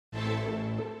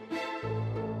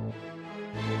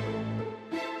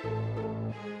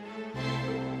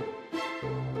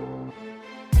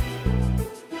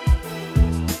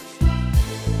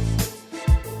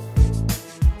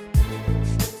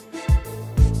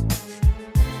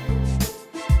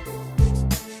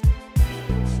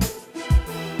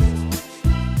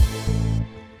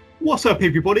What's up,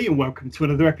 everybody, and welcome to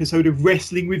another episode of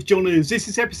Wrestling with Johners. This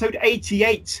is episode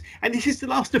 88, and this is the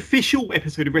last official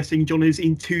episode of Wrestling Johners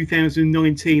in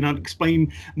 2019. I'll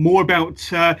explain more about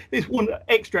there's one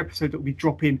extra episode that will be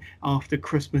dropping after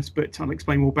Christmas, but I'll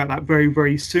explain more about that very,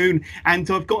 very soon.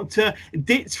 And I've got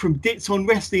Ditz from Ditz on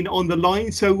Wrestling on the line.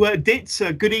 So, Ditz,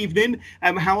 good evening.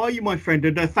 How are you, my friend?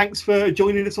 And thanks for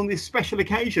joining us on this special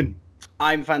occasion.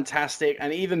 I'm fantastic,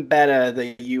 and even better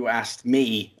that you asked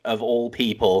me, of all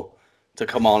people, to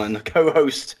come on and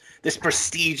co-host this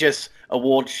prestigious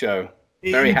award show.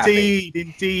 Very happy.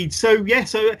 Indeed. So,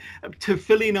 to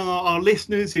fill in our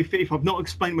listeners, if I've not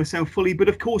explained myself fully, but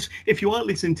of course, if you are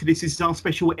listening to this is our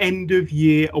special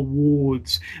end-of-year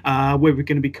awards, where we're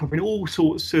going to be covering all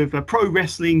sorts of pro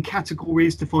wrestling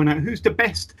categories to find out who's the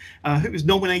best, who was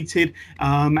nominated,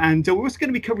 and we're also going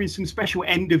to be covering some special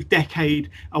end-of-decade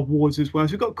awards as well.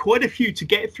 So we've got quite a few to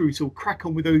get through, so we'll crack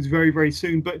on with those very, very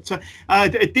soon. But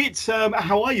Ditz,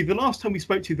 how are you? The last time we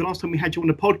spoke to you, the last time we had you on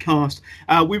the podcast,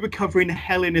 we were covering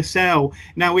Hell in a Cell.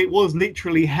 Now, it was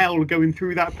literally hell going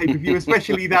through that pay-per-view,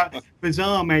 especially that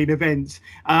bizarre main event.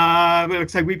 Like I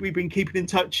say, we've been keeping in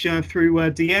touch through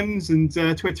DMs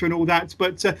and Twitter and all that.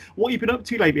 But what have you been up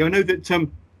to lately? I know that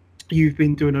you've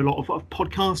been doing a lot of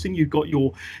podcasting. You've got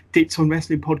your Ditz on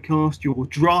Wrestling podcast, your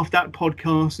Draft That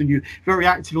podcast, and you're very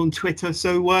active on Twitter.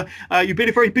 So you've been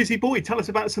a very busy boy. Tell us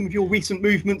about some of your recent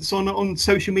movements on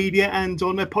social media and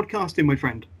on podcasting, my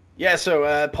friend. Yeah, so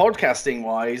podcasting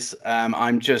wise,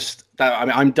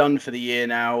 I'm done for the year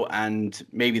now, and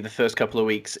maybe the first couple of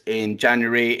weeks in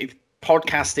January.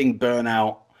 Podcasting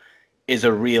burnout is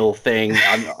a real thing.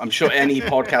 I'm sure any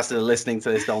podcasters listening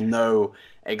to this, they'll know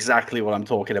exactly what I'm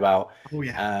talking about. Oh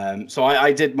yeah. So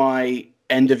I did my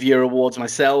end of year awards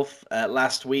myself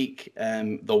last week,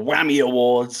 the Whammy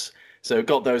Awards. So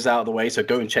got those out of the way. So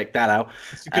go and check that out.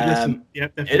 It's a good listen. Yeah,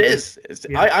 it is.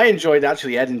 I enjoyed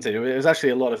actually editing it. It was actually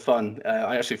a lot of fun.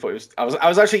 I actually thought it was. I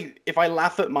was actually. If I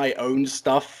laugh at my own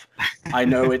stuff, I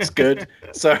know it's good.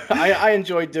 So I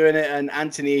enjoyed doing it. And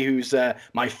Anthony, who's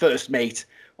my first mate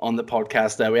on the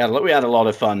podcast, we had a lot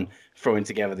of fun throwing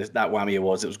together that Whammy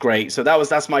Awards. It was great. So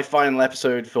that's my final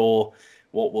episode for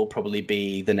what will probably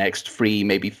be the next 3,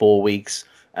 maybe 4 weeks.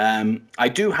 I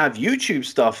do have YouTube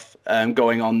stuff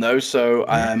going on though, so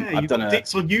I've done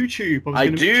Ditz on YouTube. I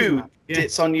do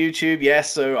Ditz on YouTube,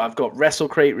 yes. So I've got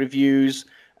WrestleCrate reviews.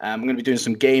 I'm going to be doing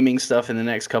some gaming stuff in the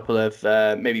next couple of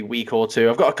maybe week or two.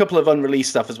 I've got a couple of unreleased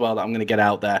stuff as well that I'm going to get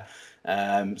out there.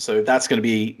 So that's going to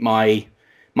be my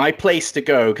place to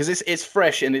go because it's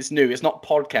fresh and it's new. It's not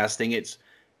podcasting. It's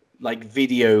like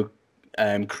video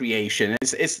creation.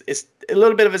 It's a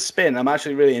little bit of a spin. I'm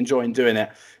actually really enjoying doing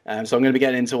it. So I'm going to be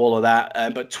getting into all of that.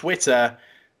 But Twitter,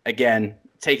 again,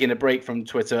 taking a break from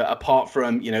Twitter, apart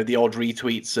from, the odd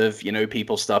retweets of,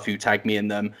 people's stuff who tag me in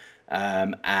them.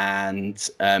 And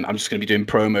I'm just going to be doing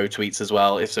promo tweets as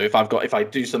well. If I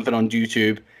do something on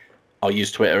YouTube, I'll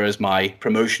use Twitter as my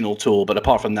promotional tool. But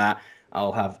apart from that,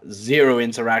 I'll have zero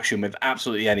interaction with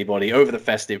absolutely anybody over the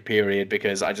festive period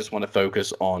because I just want to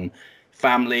focus on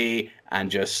family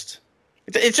and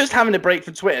it's just having a break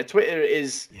from Twitter. Twitter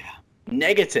is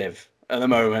negative at the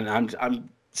moment. I'm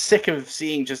sick of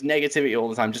seeing just negativity all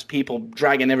the time, just people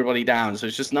dragging everybody down. So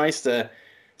it's just nice to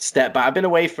step back. I've been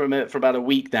away from it for about a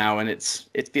week now, and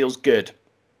it feels good.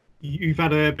 You've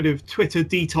had a bit of Twitter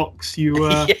detox.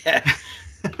 Yeah.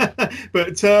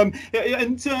 But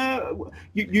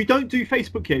you don't do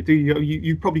Facebook yet, do you?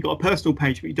 You've probably got a personal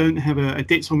page, but you don't have a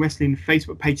Ditz on Wrestling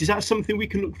Facebook page. Is that something we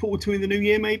can look forward to in the new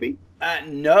year, maybe?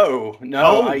 No.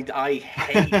 Oh. I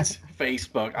hate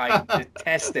Facebook. I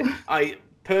detest it.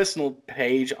 Personal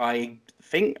page, I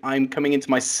think I'm coming into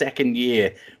my second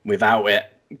year without it.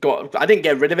 I didn't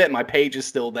get rid of it. My page is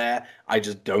still there. I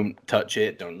just don't touch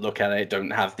it, don't look at it,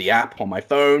 don't have the app on my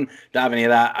phone, don't have any of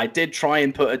that. I did try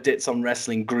and put a Ditz on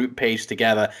Wrestling group page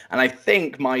together, and I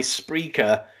think my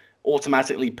Spreaker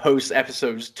automatically posts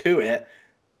episodes to it.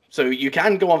 So you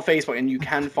can go on Facebook and you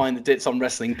can find the Ditz on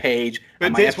Wrestling page,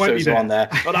 and my episodes are on there.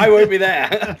 But I won't be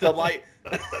there. The lights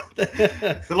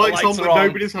on, but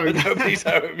nobody's home. Nobody's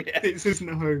home. Yeah. This isn't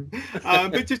a home.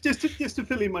 But just to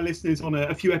fill in my listeners on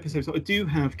a few episodes that I do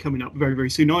have coming up very,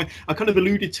 very soon. I kind of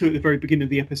alluded to at the very beginning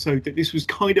of the episode that this was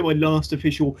kind of my last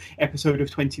official episode of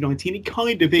 2019. It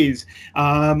kind of is.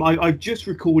 I've just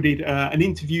recorded an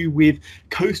interview with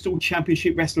Coastal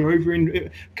Championship wrestler over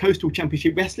in Coastal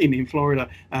Championship Wrestling in Florida,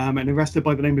 and a wrestler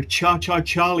by the name of Cha Cha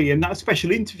Charlie. And that special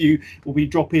interview will be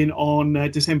dropping on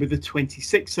December the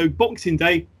 26th. So Boxing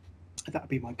Day. That'll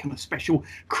be my kind of special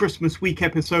Christmas week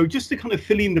episode, just to kind of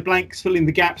fill in the blanks, fill in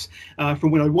the gaps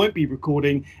from when I won't be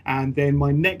recording. And then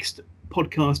my next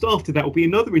podcast after that will be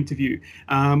another interview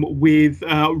with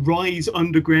Rise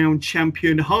Underground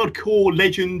champion, hardcore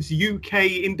legends, UK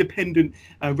independent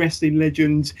wrestling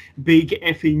legends, Big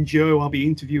Effing Joe. I'll be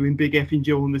interviewing Big Effing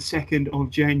Joe on the 2nd of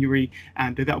January,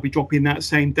 and that'll be dropping that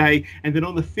same day. And then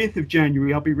on the 5th of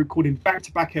January, I'll be recording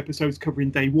back-to-back episodes covering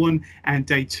day 1 and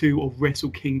day 2 of Wrestle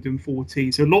Kingdom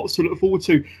 14. So lots to look forward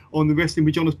to on the Wrestling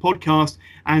with Jonas podcast.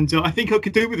 And I think I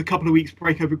could do with a couple of weeks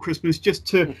break over Christmas just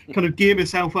to kind of gear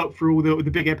myself up for all the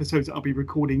big episodes that I'll be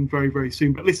recording very, very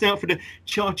soon. But listen out for the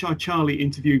Cha Cha Charlie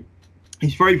interview.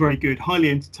 It's very, very good,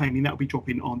 highly entertaining. That'll be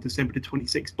dropping on December the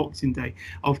 26th, Boxing Day,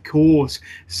 of course.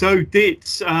 So,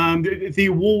 Ditz, the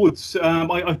awards,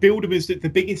 I billed them as the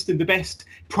biggest and the best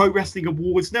pro wrestling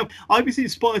awards. Now, I was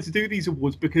inspired to do these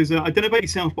awards because I don't know about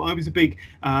yourself, but I was a big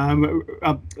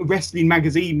wrestling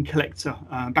magazine collector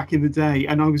back in the day,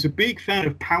 and I was a big fan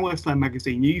of Power Slam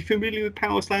magazine. Are you familiar with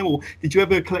Power Slam, or did you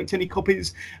ever collect any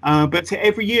copies? But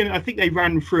every year, I think they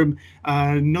ran from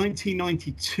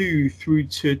 1992 through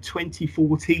to 2014,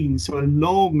 so a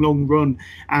long run,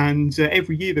 and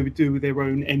every year they would do their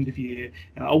own end of year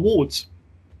awards.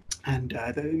 And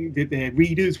their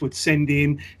readers would send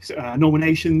in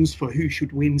nominations for who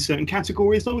should win certain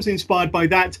categories. I was inspired by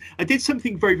that. I did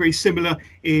something very, very similar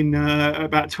in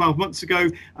about 12 months ago,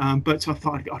 but I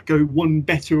thought I'd go one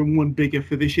better and one bigger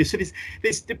for this year. So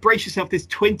brace yourself, there's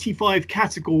 25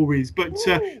 categories, but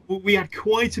we had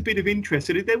quite a bit of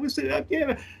interest. And there was,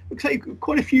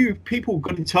 quite a few people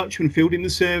got in touch and filled in the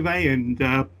survey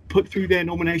and put through their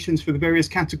nominations for the various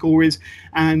categories.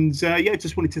 And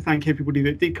just wanted to thank everybody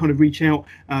that did kind of reach out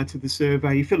to the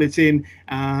survey, fill it in.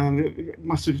 It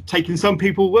must have taken some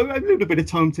people a little bit of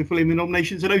time to fill in the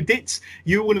nominations. I know, Ditz,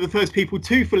 you were one of the first people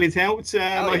to fill it out.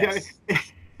 Yes.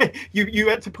 You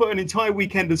had to put an entire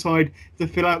weekend aside to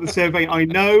fill out the survey, I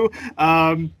know.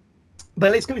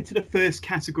 But let's go into the first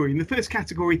category. And the first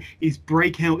category is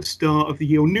Breakout Star of the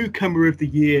Year, or Newcomer of the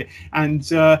Year. And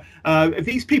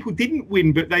these people didn't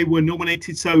win, but they were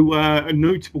nominated. So a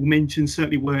notable mention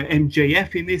certainly were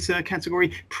MJF in this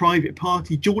category, Private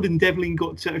Party. Jordan Devlin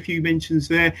got a few mentions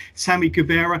there, Sammy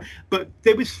Guevara. But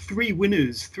there was 3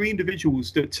 winners, 3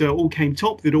 individuals that all came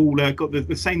top, that all got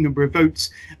the same number of votes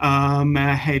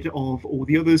ahead of all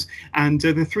the others. And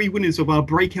the 3 winners of our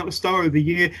Breakout Star of the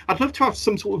Year, I'd love to have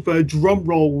some sort of drum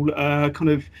roll kind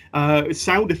of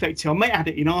sound effect here. I might add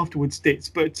it in afterwards, Ditz,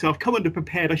 but I've come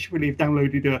underprepared. I should really have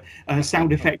downloaded a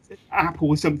sound effect app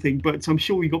or something, but I'm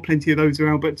sure you got plenty of those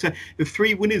around. But the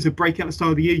 3 winners of Breakout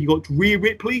Star of the Year, you got Rhea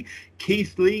Ripley,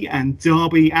 Keith Lee and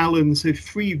Darby Allin. So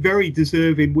 3 very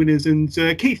deserving winners, and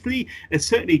Keith Lee has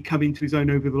certainly come into his own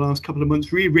over the last couple of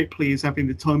months. Rhea Ripley is having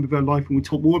the time of her life, and we'll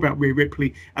talk more about Rhea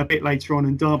Ripley a bit later on,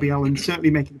 and Darby Allin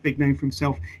certainly making a big name for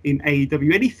himself in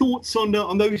AEW. Any thoughts on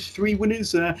those 3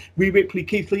 winners, Rhea Ripley,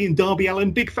 Keith Lee and Darby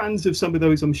Allin? Big fans of some of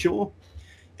those, I'm sure.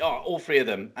 Oh, all 3 of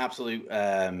them, absolute.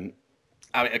 I'm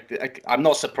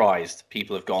not surprised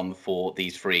people have gone for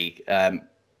these 3.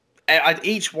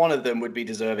 Each one of them would be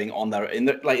deserving in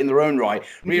their own right.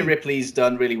 Rhea Ripley's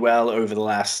done really well over the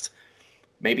last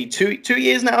maybe two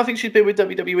years now. I think she's been with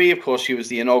WWE. Of course, she was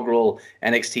the inaugural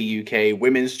NXT UK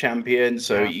Women's Champion,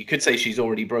 so you could say she's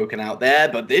already broken out there.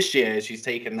 But this year, she's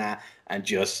taken that and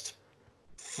just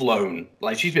flown.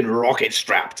 Like, she's been rocket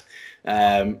strapped.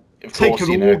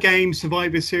 Taken War Games,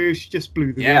 Survivor Series, she just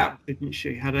blew them out, didn't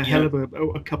she? Had a hell of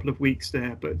a couple of weeks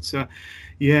there, but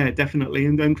yeah, definitely.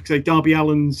 And then Darby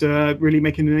Allin's really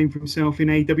making a name for himself in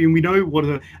AEW, and we know what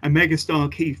a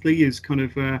megastar Keith Lee is kind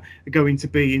of going to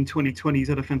be in 2020. He's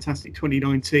had a fantastic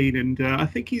 2019, and I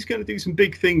think he's going to do some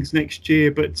big things next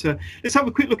year. But let's have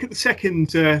a quick look at the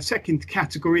second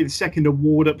category, the second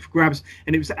award up for grabs,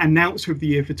 and it was Announcer of the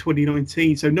Year for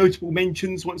 2019. So notable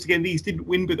mentions, once again, these didn't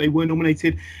win, but they were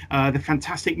nominated. The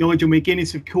fantastic Nigel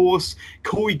McGuinness, of course,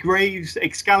 Corey Graves,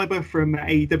 Excalibur from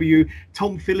AEW,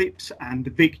 Tom Phillips and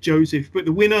Vic Joseph. But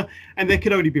the winner, and there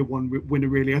can only be one winner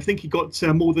really, I think he got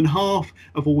more than half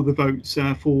of all the votes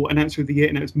for Announcer of the Year,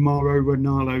 and it was Mauro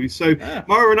Ranallo. So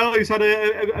Mauro Ranallo's had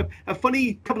a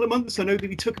funny couple of months. I know that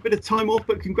he took a bit of time off,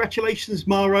 but congratulations,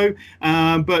 Mauro.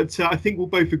 But I think we'll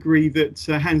both agree that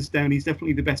hands down, he's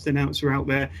definitely the best announcer out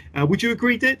there. Would you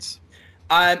agree, Ditz?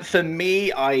 For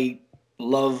me, I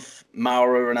love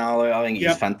Mauro Ranallo. I think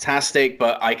he's fantastic,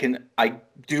 but I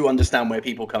do understand where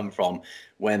people come from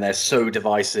when they're so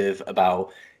divisive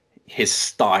about his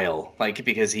style, like,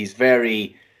 because he's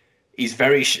very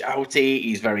shouty,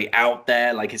 he's very out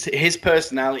there. Like, it's his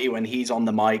personality when he's on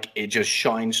the mic, it just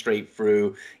shines straight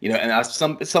through, and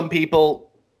some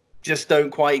people just don't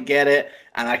quite get it,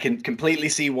 and I can completely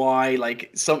see why.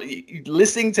 Like,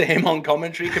 listening to him on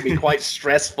commentary can be quite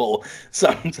stressful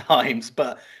sometimes,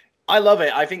 but I love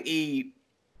it. I think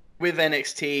with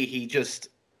NXT,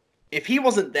 if he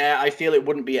wasn't there, I feel it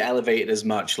wouldn't be elevated as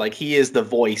much. Like, he is the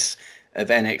voice of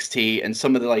NXT, and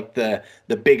some of the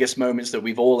biggest moments that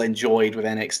we've all enjoyed with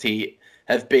NXT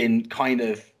have been kind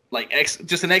of like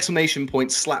just an exclamation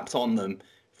point slapped on them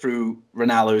through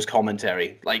Ronaldo's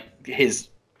commentary. Like, it's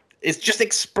just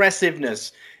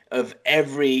expressiveness of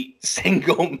every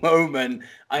single moment.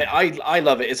 I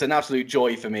love it. It's an absolute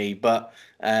joy for me. But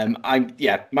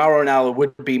Mauro Ranallo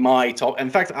would be my top. In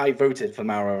fact, I voted for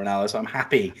Mauro Ranallo, so I'm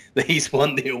happy that he's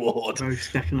won the award.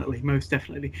 Most definitely.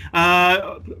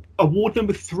 Award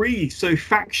number 3. So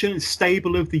Faction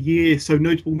Stable of the Year. So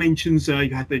notable mentions.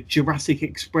 You had the Jurassic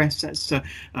Express. That's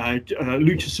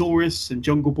Luchasaurus and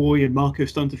Jungle Boy and Marco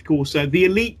Stunt, of course. The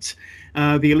Elite.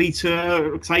 The Elite,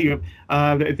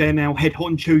 they're now head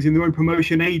honchos in their own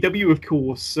promotion, AEW, of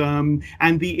course, and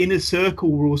the Inner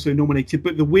Circle were also nominated.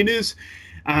 But the winners,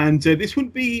 and this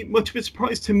wouldn't be much of a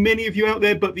surprise to many of you out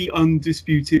there, but the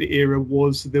Undisputed Era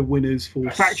was the winners for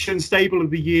Faction Stable of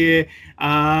the Year.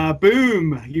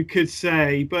 Boom, you could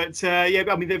say. But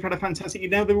I mean, they've had a fantastic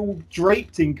year. Now they're all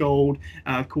draped in gold.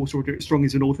 Of course, Roderick Strong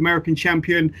is a North American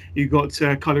champion. You've got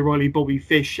Kyle O'Reilly, Bobby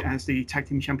Fish as the tag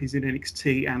team champions in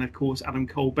NXT. And of course, Adam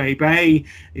Cole Bay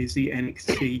is the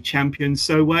NXT champion.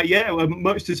 So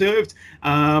much deserved.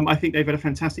 I think they've had a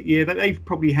fantastic year. They've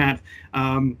probably had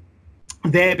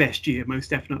their best year,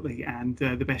 most definitely, and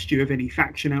the best year of any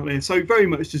faction out there. So very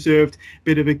much deserved.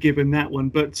 Bit of a given, that one.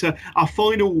 But our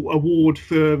final award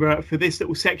for this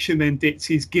little section then, Ditz,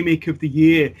 is Gimmick of the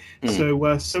Year.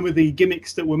 So some of the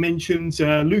gimmicks that were mentioned: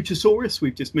 Luchasaurus,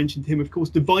 we've just mentioned him, of course.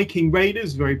 The Viking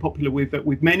Raiders, very popular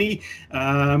with many.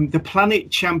 The Planet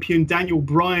Champion Daniel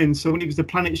Bryan. So when he was the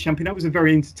Planet Champion, that was a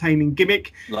very entertaining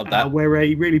gimmick. Love that. Where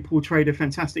he really portrayed a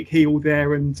fantastic heel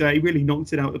there, and he really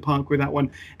knocked it out of the park with that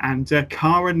one. And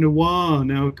Cara Noir,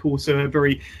 now of course a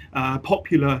very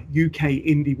popular UK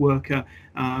indie worker,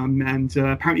 and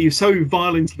apparently he was so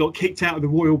violent he got kicked out of the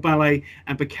Royal Ballet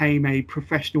and became a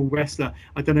professional wrestler.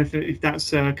 I don't know if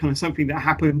that's kind of something that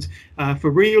happened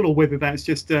for real, or whether that's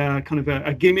just kind of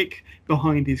a gimmick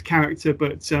behind his character,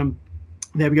 but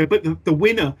there we go. But the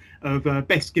winner of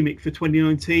Best Gimmick for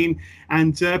 2019,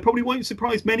 and probably won't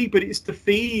surprise many, but it's The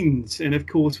Fiend. And of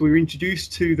course, we were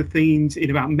introduced to The Fiend in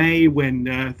about May when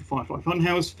the Firefly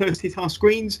Funhouse first hit our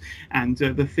screens, and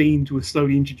The Fiend was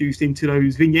slowly introduced into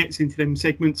those vignettes, into them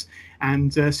segments.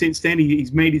 And since then,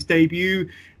 he's made his debut,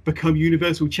 become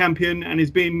Universal Champion, and has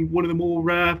been one of the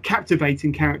more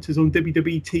captivating characters on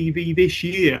WWE TV this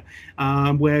year,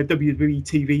 where WWE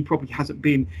TV probably hasn't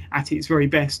been at its very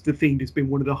best. The Fiend has been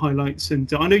one of the highlights,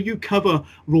 and I know you cover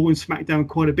Raw and SmackDown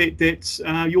quite a bit, Ditz.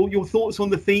 Your thoughts on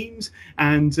The Fiend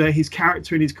and his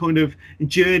character and his kind of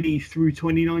journey through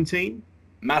 2019?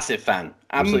 Massive fan,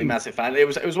 absolutely massive fan. It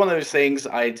was one of those things.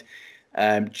 I'd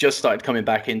just started coming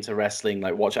back into wrestling,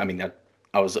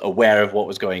 I was aware of what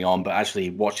was going on, but actually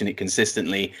watching it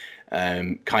consistently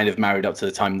kind of married up to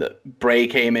the time that Bray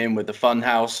came in with the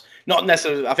Funhouse. Not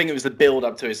necessarily, I think it was the build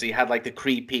up to it. So you had like the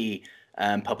creepy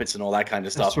puppets and all that kind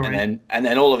of stuff. Right. And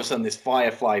then all of a sudden this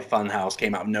Firefly Funhouse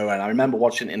came out of nowhere. And I remember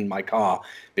watching it in my car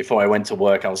before I went to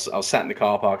work. I was sat in the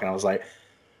car park and I was like,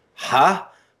 huh?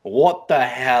 What the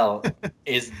hell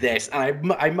is this?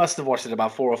 And I must have watched it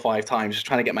about 4 or 5 times just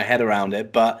trying to get my head around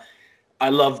it. But I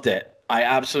loved it. I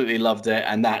absolutely loved it,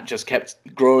 and that just kept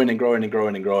growing and growing and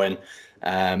growing and growing.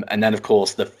 And then, of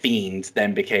course, The Fiend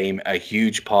then became a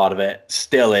huge part of it,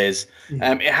 still is.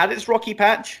 It had its rocky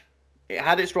patch.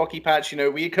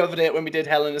 We covered it when we did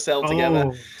Hell in a Cell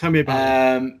together. Tell me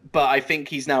about it. But I think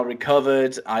he's now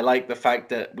recovered. I like the fact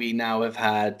that we now have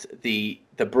had the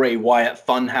Bray Wyatt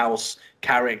Funhouse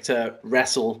character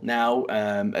wrestle now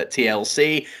at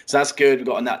TLC. So that's good. We've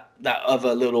got that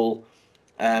other little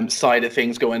side of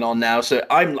things going on now. So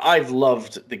I've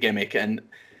loved the gimmick, and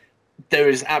there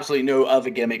is absolutely no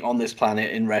other gimmick on this planet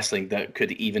in wrestling that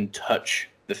could even touch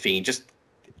The Fiend. Just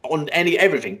on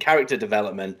everything, character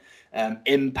development,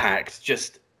 impact,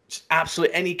 just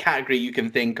absolutely any category you can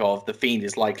think of, The Fiend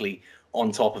is likely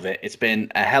on top of it. It's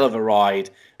been a hell of a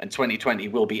ride, and 2020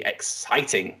 will be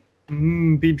exciting.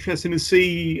 Be interesting to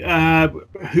see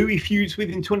who he feuds with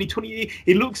in 2020.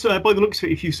 It looks, by the looks of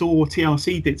it, if you saw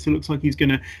TLC Ditz, it looks like he's going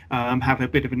to have a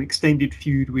bit of an extended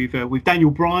feud with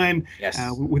Daniel Bryan, yes.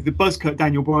 With the buzzcut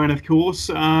Daniel Bryan, of course.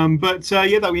 But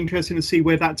that'll be interesting to see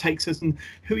where that takes us and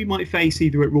who he might face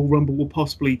either at Royal Rumble or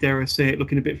possibly, dare I say it,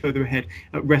 looking a bit further ahead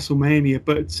at WrestleMania.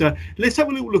 But let's have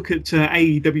a little look at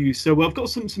AEW. So I've got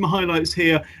some highlights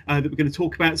here that we're going to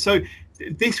talk about. So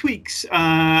this week's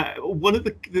one of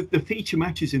the feature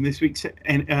matches in this week's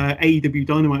AEW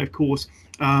Dynamite, of course,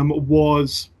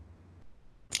 was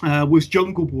was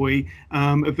Jungle Boy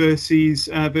versus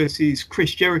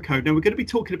Chris Jericho. Now, we're going to be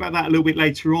talking about that a little bit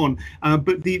later on,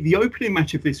 but the opening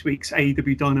match of this week's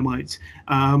AEW Dynamite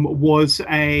was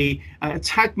a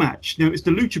tag match. Now, it's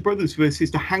the Lucha Brothers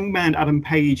versus the Hangman Adam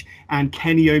Page and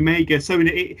Kenny Omega. So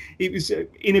it was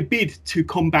in a bid to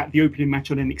combat the opening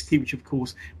match on NXT, which, of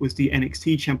course, was the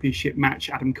NXT Championship match,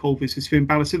 Adam Cole versus Finn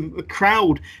Balor. So the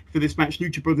crowd for this match,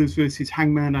 Lucha Brothers versus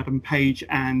Hangman Adam Page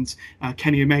and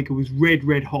Kenny Omega, was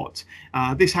red hot.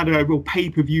 This had a real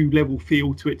pay-per-view level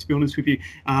feel to it, to be honest with you.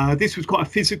 This was quite a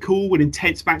physical and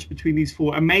intense match between these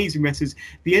four amazing wrestlers.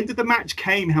 The end of the match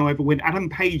came, however, when Adam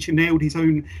Page nailed his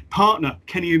own partner,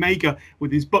 Kenny Omega,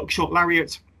 with his buckshot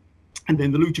lariat. And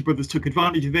then the Lucha Brothers took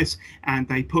advantage of this, and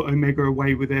they put Omega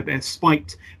away with their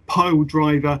spiked pile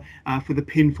driver for the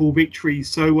pinfall victory.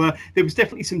 So there was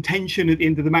definitely some tension at the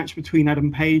end of the match between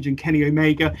Adam Page and Kenny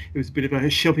Omega. It was a bit of a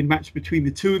shoving match between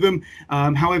the two of them.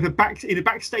 However, in a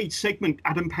backstage segment,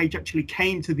 Adam Page actually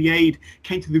came to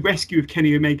the rescue of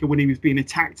Kenny Omega when he was being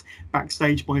attacked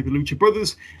backstage by the Lucha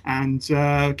Brothers. And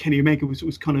Kenny Omega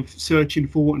was kind of searching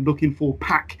for and looking for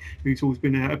Pac, who's always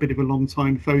been a bit of a long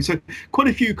time foe. So quite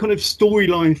a few kind of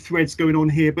storyline threads going on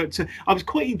here, but I was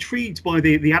quite intrigued by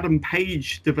the Adam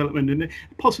Page development and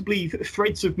possibly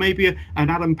threads of maybe an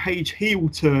Adam Page heel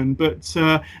turn. But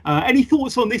any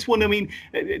thoughts on this one? I mean,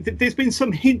 there's been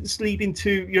some hints leading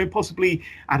to possibly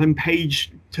Adam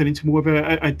Page turn into more of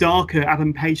a darker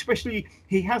Adam Page, especially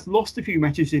he has lost a few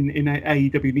matches in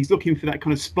AEW, and he's looking for that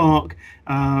kind of spark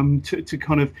to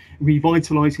kind of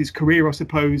revitalize his career, I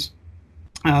suppose.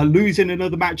 Losing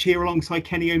another match here alongside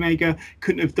Kenny Omega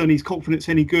couldn't have done his confidence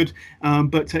any good,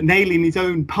 but nailing his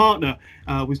own partner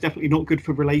was definitely not good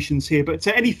for relations here. But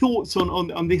any thoughts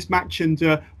on this match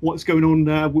and what's going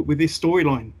on with this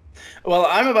storyline? Well,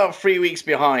 I'm about 3 weeks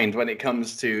behind when it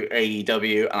comes to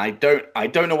AEW, and I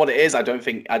don't know what it is. I don't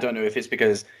know if it's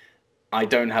because I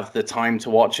don't have the time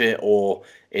to watch it, or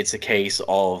it's a case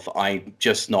of I'm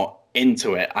just not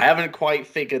into it. I haven't quite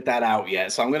figured that out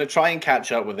yet, so I'm going to try and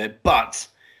catch up with it. But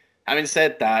having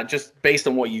said that, just based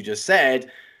on what you just said,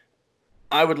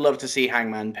 I would love to see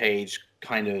Hangman Page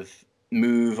kind of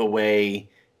move away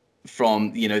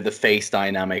from the face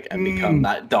dynamic and become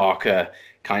that darker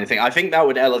kind of thing. I think that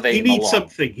would elevate him a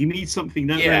lot. He needs something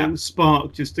that little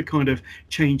spark just to kind of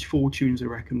change fortunes, I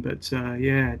reckon. But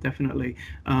yeah, definitely.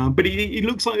 But it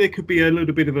looks like there could be a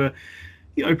little bit of a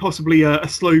possibly a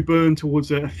slow burn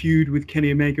towards a feud with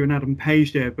Kenny Omega and Adam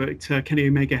Page there, but Kenny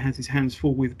Omega has his hands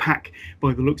full with Pac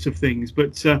by the looks of things.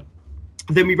 But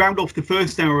then we round off the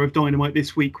first hour of Dynamite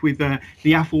this week with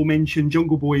the aforementioned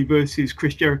Jungle Boy versus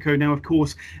Chris Jericho. Now, of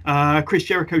course, Chris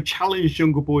Jericho challenged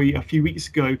Jungle Boy a few weeks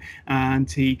ago, and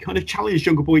he kind of challenged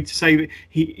Jungle Boy to say that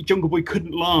Jungle Boy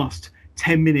couldn't last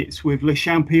 10 minutes with Le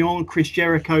Champion, Chris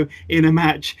Jericho, in a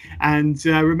match. And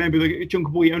remember, the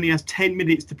Jungle Boy only has 10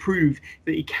 minutes to prove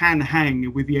that he can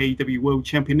hang with the AEW World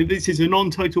Champion. And this is a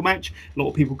non-title match. A lot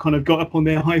of people kind of got up on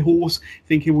their high horse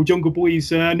thinking, well, Jungle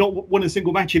Boy's not won a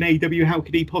single match in AEW. How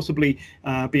could he possibly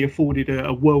be afforded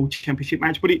a World Championship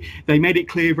match? But they made it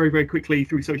clear very, very quickly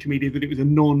through social media that it was a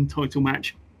non-title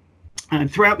match. And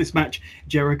throughout this match,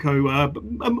 Jericho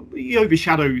he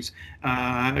overshadows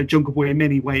Jungle Boy in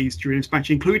many ways during this match,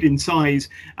 including size.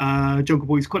 Jungle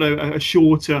Boy is quite a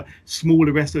shorter,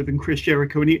 smaller wrestler than Chris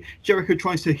Jericho, and Jericho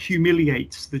tries to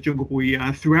humiliate the Jungle Boy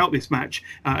throughout this match.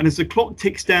 And as the clock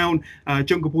ticks down,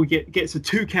 Jungle Boy gets a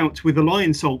 2 count with a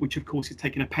Lion Salt, which of course is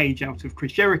taking a page out of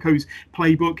Chris Jericho's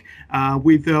playbook.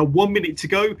 With 1 minute to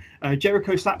go,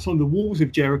 Jericho slaps on the walls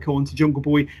of Jericho onto Jungle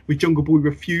Boy, with Jungle Boy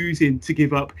refusing to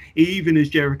give up, even as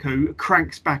Jericho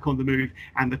cranks back on the move,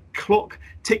 and the clock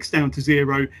ticks down to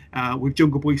 0, with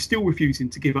Jungle Boy still refusing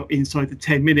to give up inside the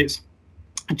 10 minutes.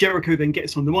 Jericho then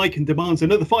gets on the mic and demands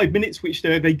another 5 minutes, which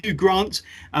they do grant.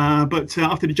 But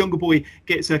after the Jungle Boy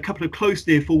gets a couple of close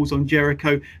near falls on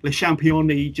Jericho, Le Champion,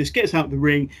 he just gets out of the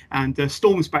ring and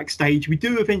storms backstage. We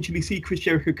do eventually see Chris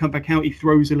Jericho come back out. He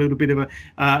throws a little bit of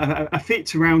a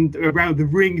fit around the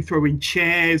ring, throwing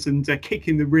chairs and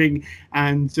kicking the ring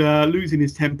and losing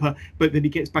his temper. But then he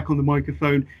gets back on the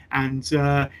microphone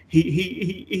and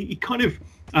he kind of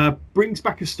brings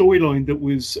back a storyline that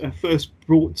was first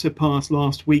brought to pass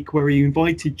last week, where he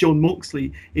invited Jon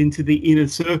Moxley into the inner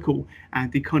circle,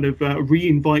 and he kind of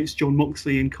re-invites Jon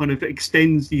Moxley and kind of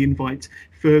extends the invite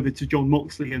further to Jon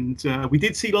Moxley. And we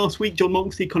did see last week Jon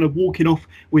Moxley kind of walking off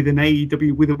with an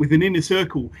AEW with an inner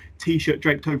circle t-shirt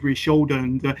draped over his shoulder,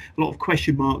 and a lot of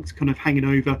question marks kind of hanging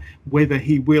over whether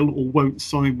he will or won't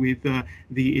sign with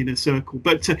the inner circle.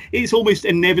 But it's almost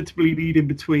inevitably leading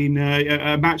between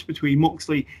a match between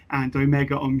Moxley and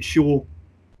Omega, I'm sure.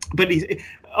 but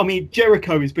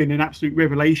Jericho has been an absolute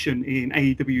revelation in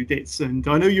AEW Dits, and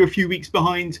I know you're a few weeks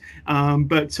behind,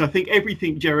 but I think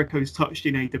everything Jericho's touched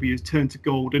in AEW has turned to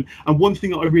gold. And one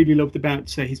thing that I really loved about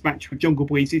his match with Jungle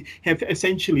Boy is he have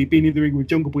essentially been in the ring with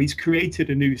Jungle Boy. He's created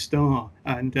a new star,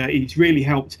 and he's really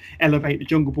helped elevate the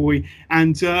Jungle Boy.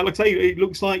 And like I say, it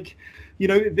looks like,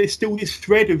 there's still this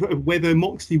thread of whether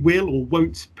Moxley will or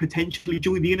won't potentially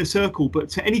join the Inner Circle.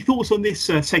 But any thoughts on this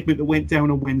segment that went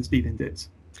down on Wednesday, then, Dits?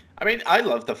 I mean, I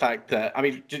love the fact that,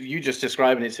 you just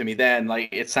describing it to me then, like,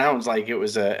 it sounds like it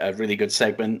was a really good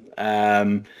segment.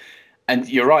 And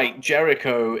you're right,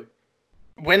 Jericho,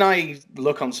 when I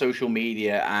look on social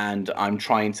media and I'm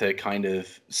trying to kind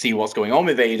of see what's going on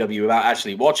with AEW without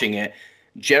actually watching it,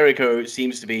 Jericho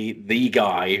seems to be the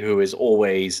guy who is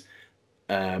always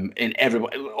in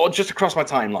everybody, or just across my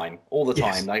timeline all the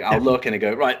time. Yes, like, I'll look and I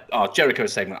go, right, Jericho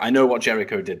segment. I know what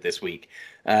Jericho did this week.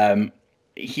 I'd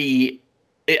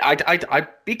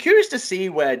be curious to see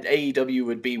where AEW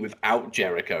would be without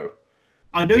Jericho.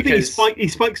 I know that he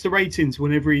spikes the ratings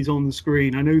whenever he's on the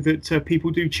screen. I know that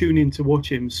people do tune in to watch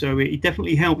him, so it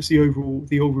definitely helps the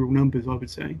overall numbers, I would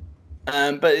say.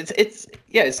 But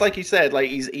it's like you said, like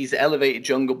he's elevated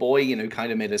Jungle Boy,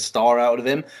 kind of made a star out of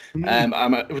him.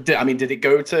 Did it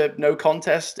go to no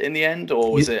contest in the end,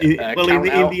 or was it? Well,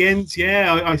 in the end,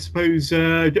 yeah, I suppose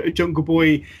Jungle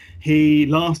Boy. He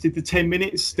lasted the 10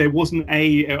 minutes. There wasn't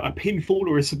a pinfall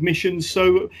or a submission,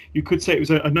 so you could say it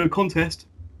was a no contest.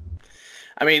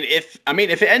 If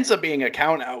it ends up being a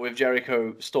count out with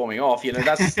Jericho storming off,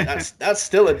 that's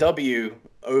still a W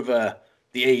over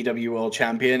the AEW World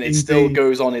Champion. It Indeed. Still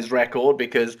goes on his record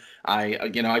because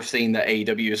I've seen that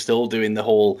AEW is still doing the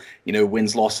whole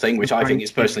wins-loss thing, which I think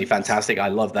is personally fantastic. I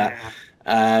love that.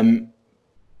 Yeah.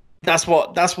 That's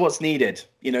what's needed.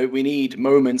 We need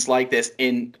moments like this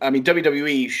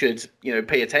WWE should,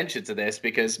 pay attention to this,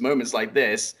 because moments like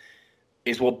this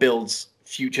is what builds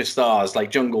future stars like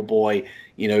Jungle Boy,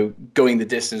 going the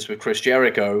distance with Chris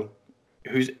Jericho,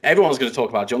 everyone's going to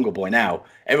talk about Jungle Boy now.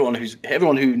 Everyone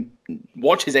who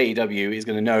watches AEW is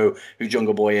going to know who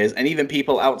Jungle Boy is, and even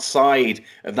people outside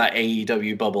of that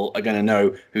AEW bubble are going to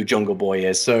know who Jungle Boy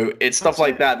is. So it's stuff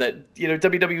like that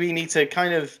WWE need to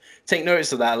kind of take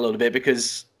notice of that a little bit,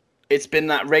 because it's been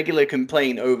that regular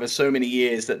complaint over so many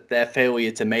years that their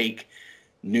failure to make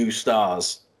new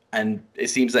stars. And it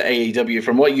seems that AEW,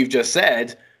 from what you've just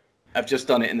said, have just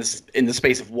done it in the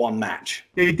space of one match.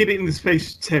 Yeah, he did it in the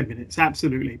space of 10 minutes,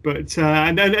 absolutely. But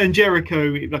and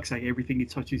Jericho, like I say, everything he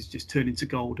touches just turns into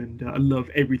gold, and I love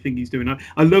everything he's doing.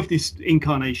 I love this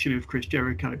incarnation of Chris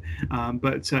Jericho.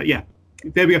 Yeah.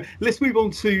 There we go. Let's move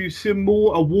on to some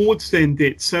more awards then,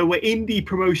 Dit. So Indie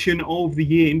Promotion of the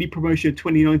Year, Indie Promotion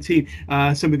 2019,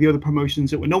 some of the other promotions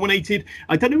that were nominated.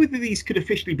 I don't know whether these could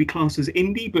officially be classed as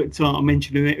indie, but I'm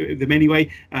mentioning them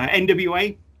anyway.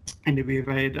 NWA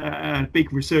had a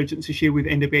big resurgence this year with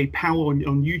NWA Power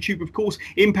on YouTube, of course.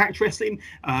 Impact Wrestling,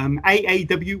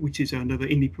 AAW, which is another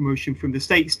indie promotion from the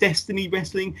States, Destiny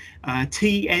Wrestling,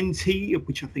 TNT,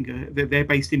 which I think they're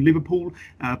based in Liverpool,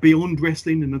 Beyond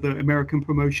Wrestling, another American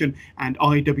promotion, and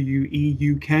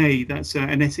IWE UK. That's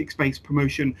an Essex-based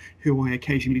promotion who I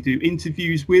occasionally do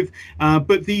interviews with.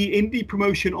 But the indie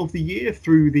promotion of the year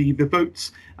through the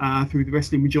votes, through the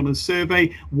Wrestling with John's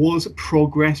survey, was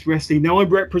Progress Wrestling. Now, I'm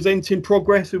representing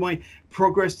Progress with my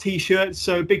Progress t-shirt,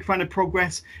 so big fan of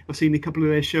Progress. I've seen a couple of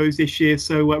their shows this year,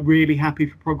 so really happy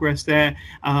for Progress there.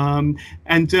 And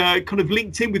kind of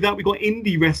linked in with that, we got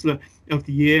Indie Wrestler of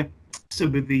the Year.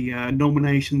 Some of the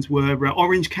nominations were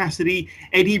Orange Cassidy,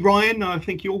 Eddie Ryan. I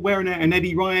think you're wearing an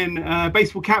Eddie Ryan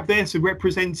baseball cap there, so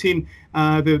representing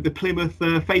the Plymouth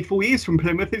faithful. He is from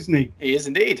Plymouth, isn't he? He is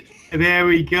indeed. There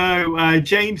we go.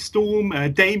 James Storm,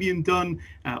 Damian Dunn,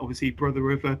 obviously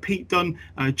brother of Pete Dunn,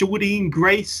 Jordine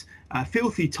Grace,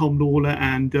 Filthy Tom Lawler,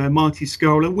 and Marty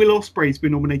Scurll. And Will Ospreay's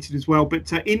been nominated as well. But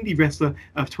Indie Wrestler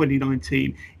of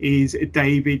 2019 is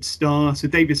David Starr. So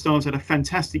David Starr's had a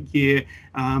fantastic year.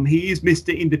 He is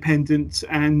Mr. Independent.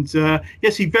 And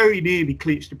yes, he very nearly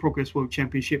clinched the Progress World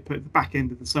Championship at the back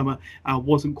end of the summer.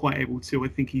 Wasn't quite able to. I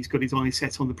think he's got his eyes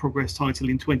set on the Progress title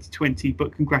in 2020.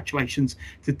 But congratulations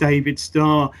to David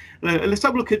Starr. Let's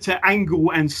have a look at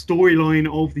Angle and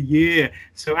Storyline of the Year.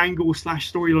 So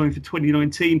Angle/Storyline for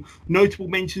 2019. Notable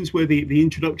mentions were the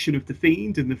introduction of The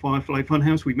Fiend and the Firefly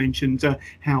Funhouse. We mentioned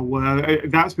how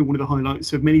that's been one of the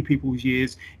highlights of many people's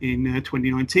years in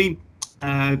 2019.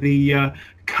 The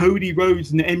Cody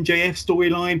Rhodes and the MJF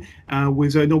storyline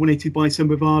was nominated by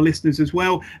some of our listeners as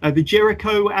well. The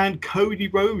Jericho and Cody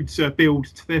Rhodes build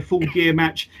to their Full Gear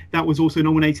match, that was also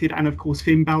nominated, and of course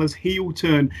Finn Balor's heel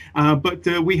turn. But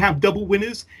we have double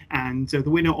winners, and the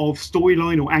winner of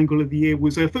storyline or angle of the year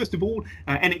was first of all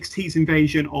NXT's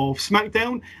invasion of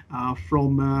SmackDown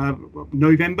from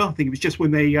November. I think it was just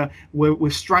when they were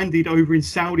stranded over in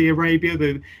Saudi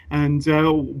Arabia, and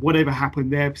whatever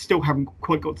happened there, still haven't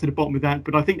quite got to the bottom of that,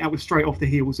 but I think that was straight off the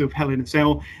heels of Hell in a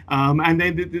Cell. And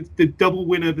then the double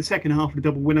winner, the second half of the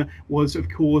double winner, was of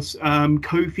course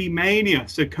Kofi Mania.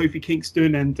 So Kofi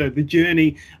Kingston and the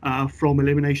journey from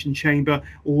Elimination Chamber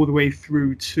all the way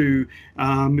through to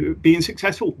being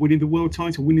successful, winning the world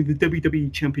title, winning the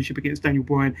WWE Championship against Daniel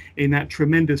Bryan in that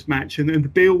tremendous match, and the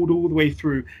build all the way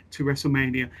through to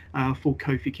WrestleMania for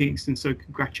Kofi Kingston. So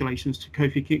congratulations to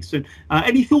Kofi Kingston.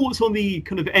 Any thoughts on the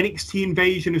kind of NXT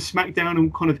invasion of SmackDown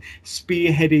and kind of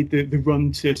spearheaded the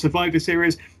run to Survivor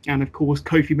Series, and of course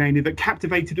Kofi Mania that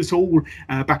captivated us all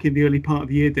back in the early part of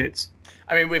the year, Ditz?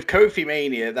 I mean, with Kofi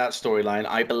Mania, that storyline,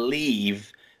 I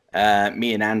believe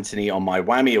me and Anthony on my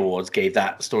Whammy Awards gave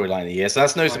that storyline of the year. So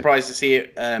that's no surprise to see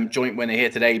it joint winner here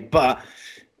today. But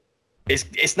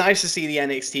it's nice to see the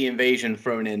NXT invasion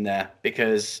thrown in there,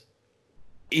 because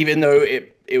even though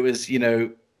it was,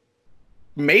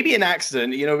 maybe an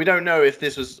accident, we don't know if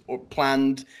this was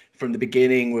planned from the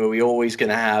beginning, where we're always going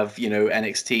to have,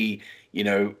 NXT,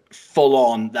 full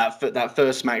on that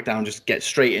first SmackDown, just get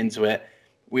straight into it.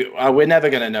 We're never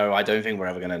going to know. I don't think we're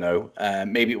ever going to know.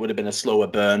 Maybe it would have been a slower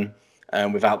burn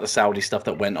without the Saudi stuff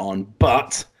that went on.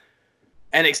 But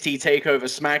NXT TakeOver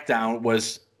SmackDown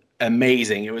was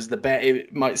amazing. It was the best.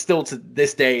 It might still to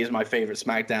this day is my favorite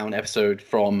SmackDown episode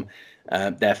from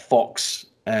their Fox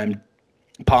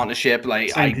partnership.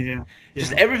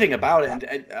 Just everything about it.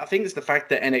 And I think it's the fact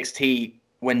that NXT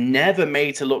were never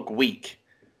made to look weak.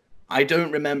 I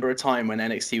don't remember a time when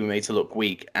NXT were made to look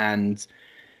weak, and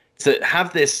to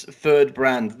have this third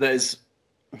brand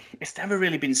it's never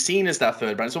really been seen as that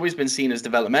third brand. It's always been seen as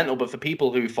developmental, but for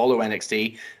people who follow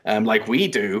NXT like we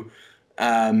do,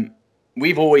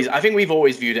 we've always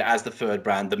viewed it as the third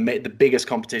brand, the biggest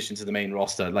competition to the main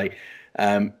roster.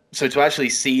 So to actually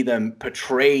see them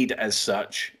portrayed as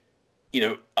such,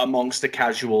 amongst the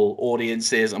casual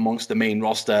audiences, amongst the main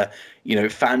roster,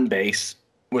 fan base,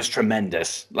 was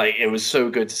tremendous. It was so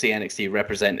good to see NXT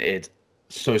represented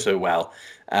so well.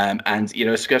 And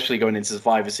especially going into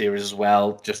Survivor Series as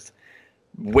well, just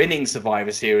winning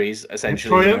Survivor Series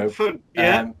essentially. Triumphant,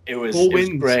 it was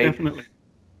wins, great. Definitely.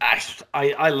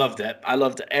 I loved it. I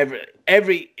loved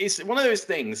every. It's one of those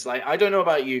things. I don't know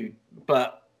about you,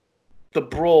 but the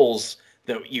brawls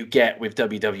that you get with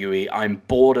WWE, I'm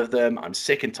bored of them. I'm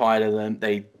sick and tired of them.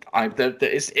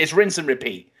 It's rinse and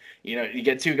repeat. You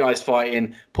get two guys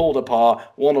fighting, pulled apart,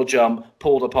 one will jump,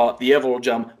 pulled apart, the other will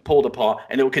jump, pulled apart,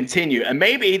 and it will continue. And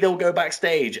maybe they'll go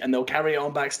backstage and they'll carry it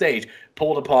on backstage,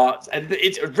 pulled apart. And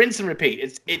it's rinse and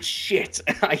repeat. It's shit.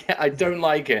 I don't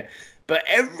like it. But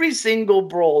every single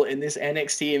brawl in this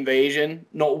NXT invasion,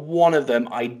 not one of them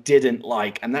I didn't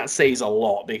like. And that says a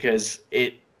lot, because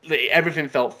everything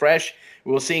felt fresh.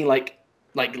 We were seeing like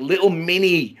little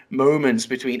mini moments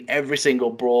between every single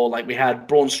brawl. We had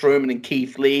Braun Strowman and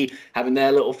Keith Lee having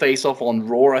their little face-off on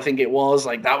Raw, I think it was.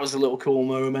 That was a little cool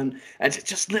moment. And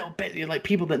just little bit,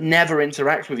 people that never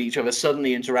interact with each other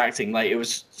suddenly interacting. It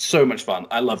was so much fun.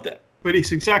 I loved it. But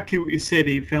it's exactly what you said.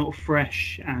 It felt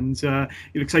fresh, and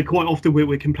say quite often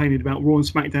we're complaining about Raw and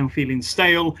SmackDown feeling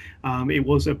stale. It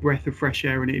was a breath of fresh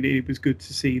air, and it was good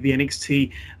to see the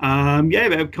NXT.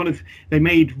 They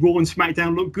made Raw and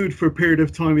SmackDown look good for a period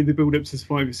of time in the build-up to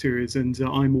Survivor Series, and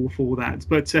I'm all for that.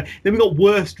 But then we got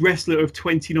Worst Wrestler of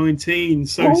 2019.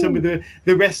 So some of the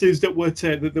wrestlers that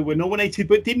were nominated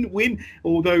but didn't win,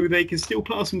 although they can still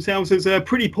class themselves as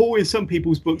pretty poor in some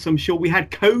people's books, I'm sure. We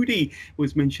had Cody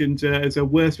was mentioned as a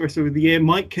Worst Wrestler of the Year,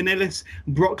 Mike Kanellis,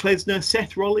 Brock Lesnar,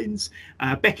 Seth Rollins,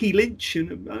 Becky Lynch.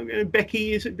 And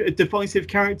Becky is a divisive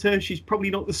character. She's probably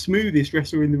not the smoothest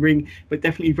wrestler in the ring, but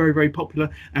definitely very, very popular.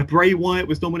 Bray Wyatt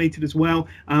was nominated as well.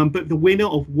 But the winner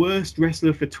of Worst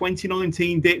Wrestler for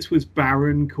 2019, Ditz, was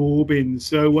Baron Corbin.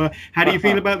 So how do you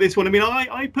feel about this one? I mean,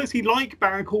 I personally like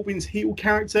Baron Corbin's heel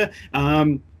character.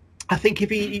 I think if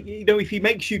he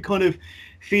makes you kind of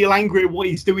feel angry at what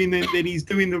he's doing, then he's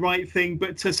doing the right thing.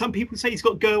 But some people say he's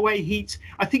got go-away heat.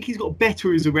 I think he's got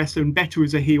better as a wrestler and better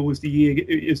as a heel as the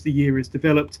year has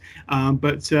developed.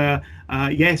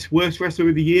 Yes, Worst Wrestler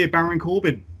of the Year, Baron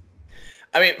Corbin.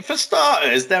 I mean, for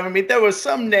starters, there were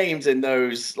some names in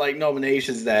those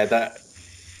nominations there that,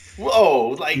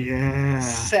 whoa, yeah.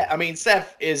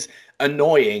 Seth is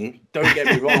annoying, don't get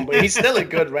me wrong, but he's still a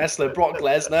good wrestler. Brock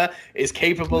Lesnar is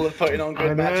capable of putting on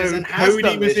good matches and has Cody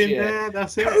done was this in year. there,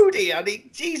 that's it. Cody, I mean,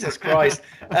 Jesus Christ.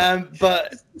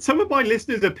 But some of my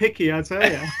listeners are picky, I tell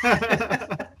you.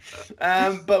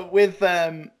 But with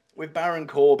Baron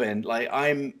Corbin, like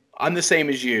I'm the same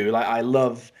as you. Like I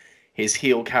love his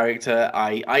heel character.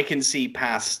 I can see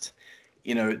past,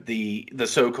 you know, the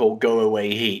so-called go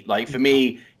away heat. Like for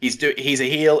me, he's a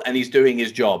heel and he's doing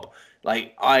his job.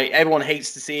 Like everyone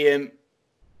hates to see him.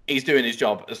 He's doing his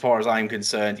job as far as I'm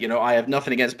concerned. You know, I have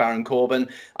nothing against Baron Corbin.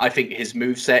 I think his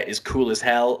moveset is cool as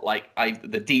hell. Like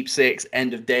the deep six,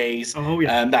 end of days. Oh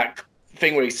yeah. That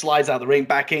thing where he slides out the ring,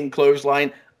 back in,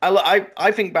 clothesline.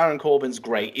 I think Baron Corbin's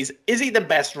great. Is he the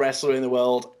best wrestler in the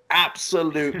world?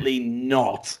 Absolutely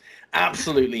not.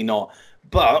 Absolutely not.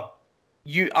 But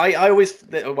I always,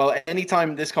 well,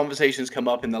 anytime this conversation's come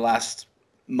up in the last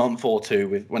month or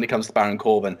two when it comes to Baron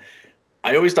Corbin,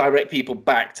 I always direct people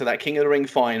back to that King of the Ring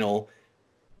final,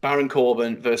 Baron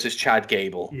Corbin versus Chad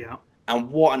Gable. Yeah. And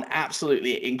what an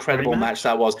absolutely incredible match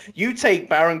that was. You take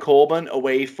Baron Corbin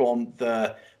away from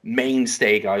the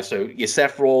mainstay guys. So your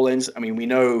Seth Rollins, I mean, we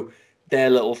know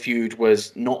their little feud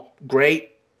was not great.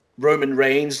 Roman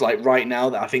Reigns, like right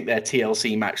now, I think their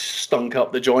TLC match stunk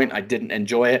up the joint. I didn't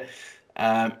enjoy it.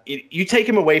 You take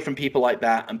him away from people like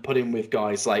that and put him with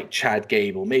guys like Chad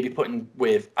Gable, maybe put him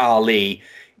with Ali,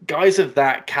 guys of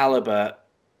that caliber.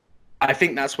 I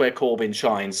think that's where Corbin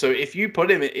shines. So if you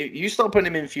start putting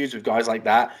him in feuds with guys like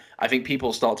that, I think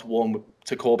people start to warm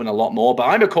to Corbin a lot more. But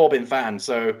I'm a Corbin fan,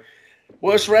 so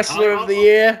worst wrestler of the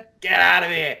year, get out of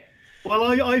here. Well,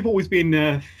 I've always been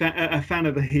a fan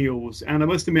of the heels, and I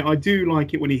must admit, I do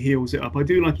like it when he heels it up. I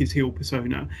do like his heel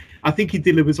persona. I think he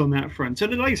delivers on that front.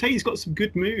 And like I say, he's got some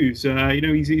good moves. You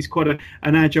know, he's quite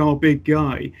an agile, big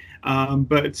guy.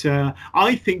 But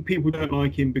I think people don't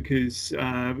like him because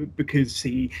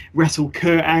he wrestled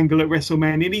Kurt Angle at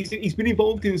WrestleMania, and he's been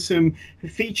involved in some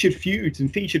featured feuds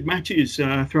and featured matches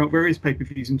throughout various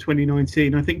pay-per-views in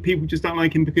 2019. I think people just don't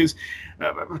like him because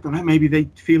I don't know, maybe they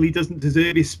feel he doesn't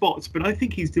deserve his spots. But I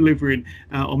think he's delivering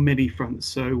on many fronts.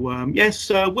 So yes,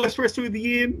 worst wrestler of the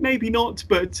year, maybe not,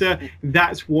 but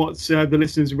that's what the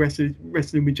listeners of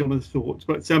Wrestling with John has thought.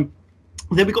 But then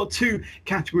we've got two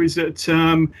categories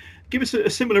that give us a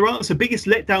similar answer. Biggest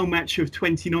letdown match of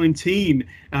 2019.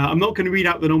 I'm not going to read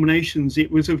out the nominations. It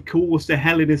was, of course, the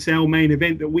Hell in a Cell main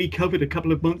event that we covered a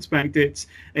couple of months back. It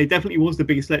definitely was the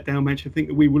biggest letdown match. I think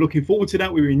that we were looking forward to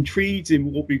that. We were intrigued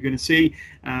in what we were going to see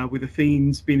with the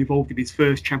Fiends being involved in his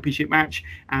first championship match,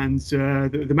 and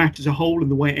the match as a whole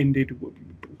and the way it ended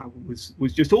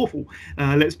was just awful.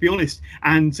 Let's be honest.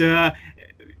 And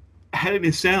Hell in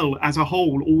a Cell as a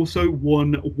whole also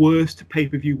won worst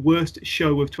pay-per-view, worst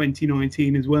show of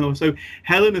 2019 as well. So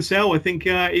Hell in a Cell, I think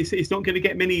it's not going to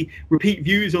get many repeat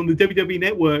views on the WWE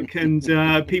Network, and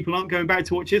people aren't going back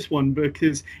to watch this one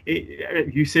because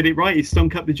you said it right, it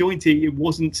stunk up the joint. It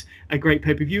wasn't a great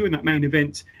pay-per-view, and that main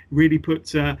event really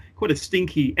put quite a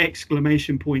stinky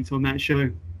exclamation point on that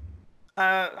show.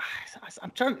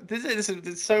 I'm trying.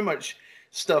 There's so much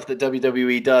stuff that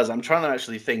WWE does. I'm trying to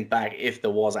actually think back if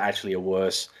there was actually a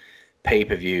worse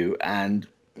pay-per-view, and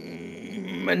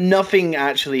nothing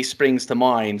actually springs to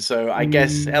mind. So I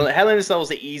guess Hell in a Cell is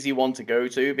the easy one to go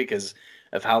to because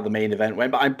of how the main event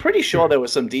went. But I'm pretty sure there were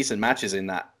some decent matches in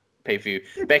that pay-per-view.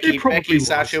 Becky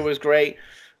Sasha was great.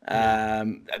 There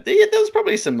was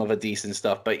probably some other decent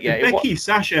stuff, but yeah, the Becky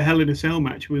Sasha Hell in a Cell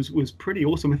match was pretty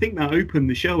awesome. I think that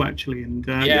opened the show actually, and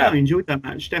yeah, I enjoyed that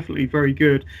match. Definitely very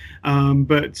good.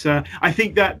 But I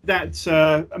think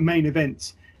that main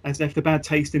event has left a bad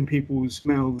taste in people's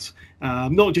mouths,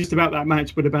 not just about that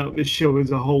match, but about this show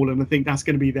as a whole. And I think that's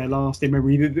going to be their lasting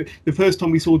memory. The first time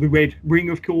we saw the red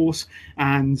ring, of course,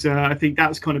 and I think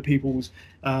that's kind of people's,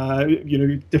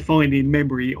 defining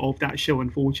memory of that show,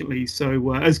 unfortunately.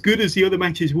 So as good as the other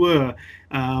matches were,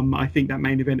 I think that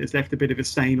main event has left a bit of a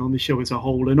stain on the show as a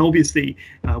whole. And obviously,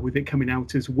 with it coming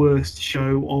out as worst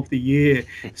show of the year.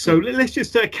 So let's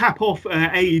just cap off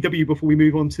AEW before we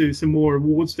move on to some more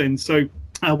awards then. So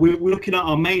we're looking at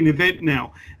our main event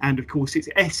now, and of course it's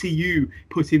SCU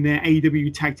putting their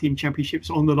AEW Tag Team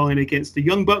Championships on the line against the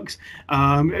Young Bucks.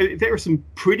 There are some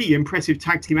pretty impressive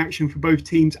tag team action for both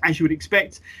teams, as you would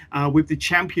expect, with the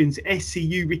champions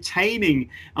SCU retaining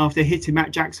after hitting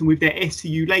Matt Jackson with their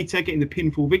SCU later, getting the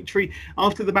pinfall victory.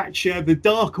 After the match, the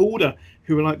Dark Order,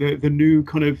 who are like the new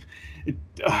kind of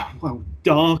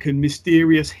dark and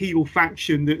mysterious heel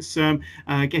faction that's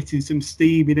getting some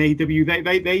steam in AEW.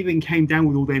 They then came down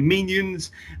with all their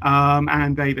minions,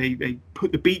 and they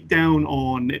put the beat down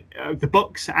on the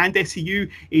Bucks and SCU.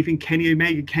 Even Kenny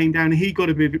Omega came down, and he got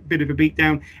a bit of a beat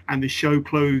down, and the show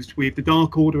closed with the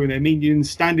Dark Order and their minions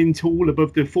standing tall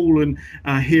above the fallen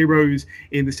heroes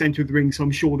in the center of the ring. So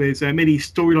I'm sure there's many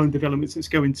storyline developments that's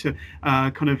going to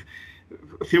kind of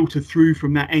filter through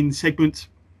from that end segment.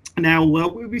 Now,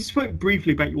 we spoke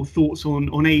briefly about your thoughts on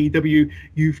AEW.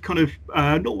 You've kind of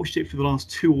not watched it for the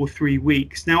last 2 or 3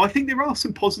 weeks. Now, I think there are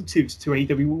some positives to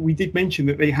AEW. We did mention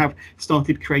that they have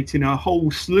started creating a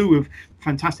whole slew of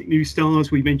fantastic new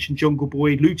stars. We mentioned Jungle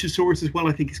Boy, Luchasaurus as well.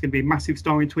 I think it's going to be a massive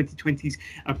star in 2020s.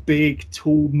 A big,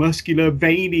 tall, muscular,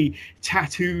 veiny,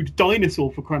 tattooed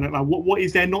dinosaur, for crying out loud. What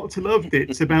is there not to love?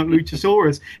 It's about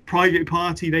Luchasaurus. Private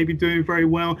Party, they've been doing very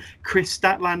well. Chris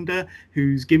Statlander,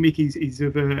 whose gimmick is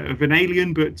of an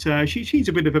alien, but she's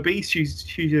a bit of a beast.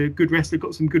 She's a good wrestler,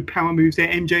 got some good power moves there.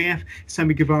 MJF,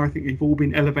 Sammy Guevara, I think they've all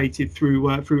been elevated through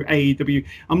AEW.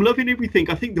 I'm loving everything.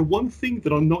 I think the one thing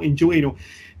that I'm not enjoying, or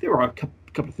there are a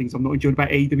couple of things I'm not enjoying about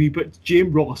AEW, but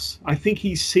Jim Ross, I think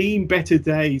he's seen better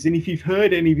days. And if you've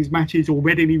heard any of his matches or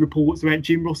read any reports about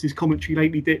Jim Ross's commentary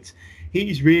lately, that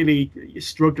he's really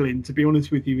struggling, to be honest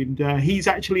with you. And he's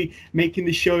actually making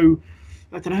the show,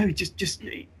 I don't know, just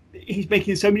he's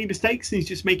making so many mistakes, and he's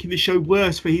just making the show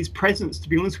worse for his presence, to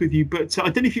be honest with you. But I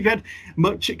don't know if you've had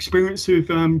much experience with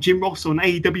Jim Ross on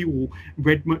AEW or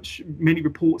read many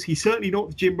reports. He's certainly not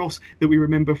the Jim Ross that we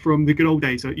remember from the good old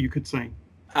days, you could say.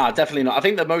 Definitely not. I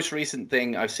think the most recent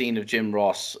thing I've seen of Jim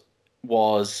Ross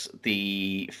was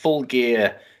the Full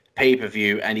Gear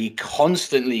pay-per-view, and he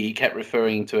constantly kept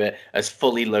referring to it as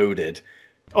Fully Loaded.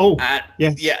 Oh,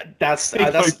 yes. Yeah, that's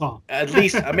at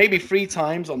least maybe 3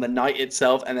 times on the night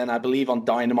itself, and then I believe on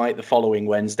Dynamite the following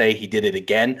Wednesday he did it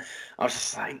again. I was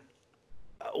just like,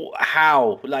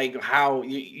 how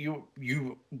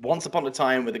you once upon a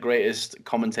time were the greatest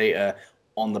commentator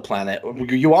on the planet.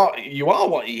 You are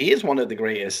what he is, one of the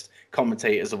greatest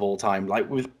commentators of all time, like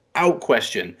without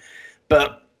question.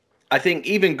 But I think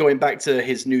even going back to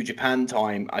his New Japan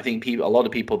time, I think a lot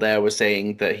of people there were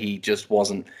saying that he just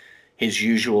wasn't his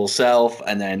usual self.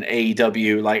 And then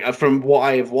AEW, like from what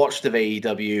I have watched of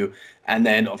AEW, and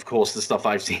then of course the stuff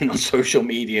I've seen on social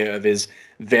media of his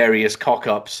various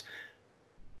cock-ups,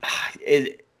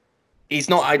 he's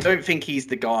not. I don't think he's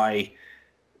the guy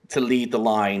to lead the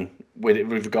line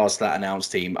with regards to that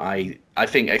announced team. I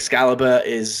think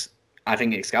Excalibur's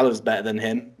better than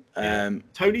him.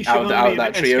 Tony Schiavone and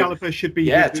Excalibur should be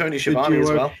Tony Schiavone as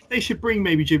well. They should bring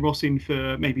maybe Jim Ross in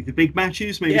for maybe the big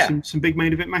matches, maybe some big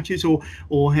main event matches,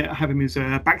 or have him as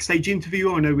a backstage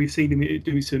interviewer. I know we've seen him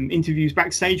do some interviews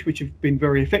backstage, which have been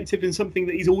very effective, and something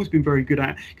that he's always been very good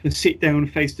at. Kind of sit down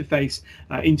face to face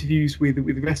interviews with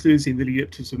wrestlers in the lead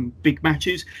up to some big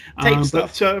matches.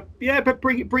 But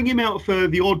bring him out for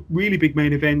the odd really big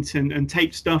main event and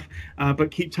tape stuff, but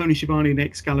keep Tony Schiavone and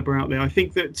Excalibur out there. I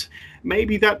think that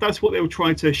maybe that's what they'll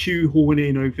try to shoehorn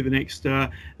in over the next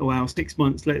 6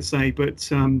 months, let's say. But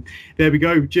there we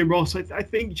go, Jim Ross. I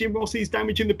think Jim Ross is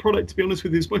damaging the product, to be honest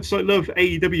with you. As much as I love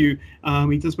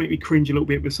AEW, he does make me cringe a little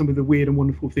bit with some of the weird and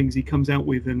wonderful things he comes out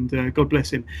with, and God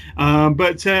bless him.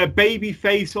 But baby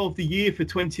face of the year for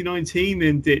 2019,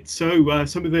 and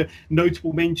some of the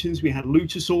notable mentions, we had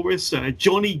Luchasaurus,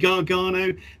 Johnny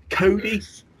Gargano, Cody,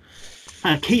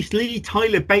 Keith Lee,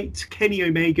 Tyler Bate, Kenny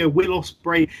Omega, Will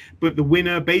Ospreay, but the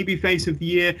winner, babyface of the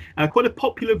year, quite a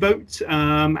popular vote,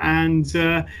 and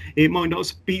it might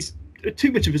not be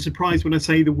too much of a surprise when I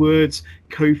say the words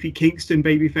Kofi Kingston,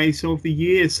 babyface of the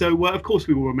year. So of course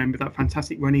we will remember that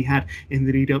fantastic run he had in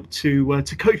the lead up to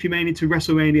Kofi Mania, to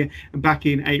WrestleMania back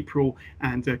in April,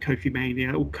 and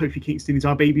Kofi Kingston is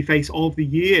our babyface of the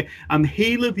year.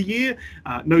 Heel of the year,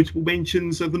 notable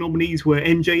mentions of the nominees were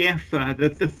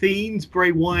MJF, the Fiends,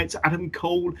 Bray Wyatt, Adam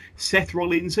Cole, Seth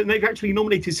Rollins, and they've actually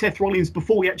nominated Seth Rollins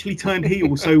before he actually turned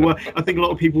heel. So I think a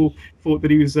lot of people thought that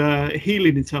he was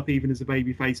healing it up even as a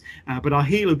babyface. But our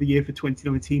heel of the year for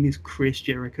 2019 is Chris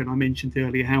Jericho. And I mentioned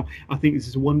earlier how I think this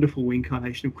is a wonderful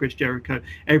incarnation of Chris Jericho.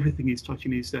 Everything he's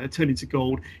touching is turning to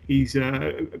gold. He's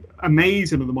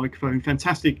amazing on the microphone,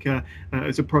 fantastic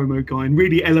as a promo guy, and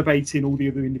really elevating all the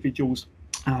other individuals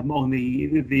on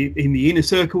in the inner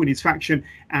circle in his faction,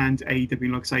 and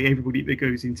AEW. Like I say, everybody that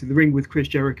goes into the ring with Chris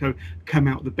Jericho come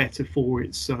out the better for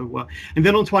it. So and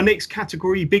then on to our next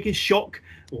category, biggest shock.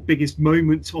 or biggest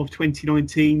moments of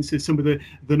 2019. So some of the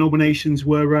nominations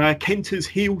were Kenta's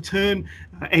heel turn,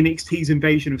 NXT's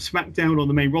invasion of SmackDown on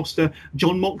the main roster,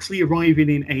 Jon Moxley arriving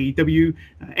in AEW,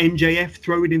 MJF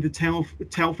throwing in the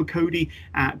towel for Cody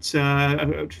at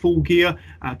Full Gear,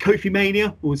 Kofi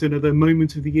Mania was another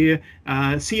moment of the year,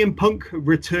 CM Punk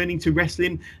returning to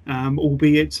wrestling,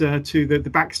 albeit to the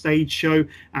backstage show,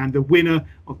 and the winner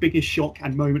of biggest shock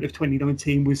and moment of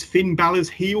 2019 was Finn Balor's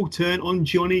heel turn on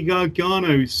Johnny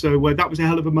Gargano. So that was a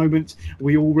hell of a moment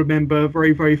we all remember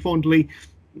very, very fondly.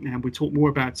 And we'll talk more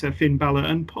about Finn Balor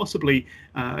and possibly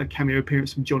a cameo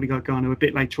appearance from Johnny Gargano a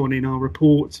bit later on in our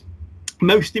report.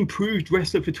 Most improved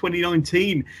wrestler for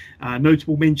 2019.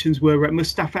 Notable mentions were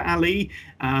Mustafa Ali,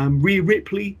 Rhea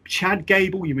Ripley, Chad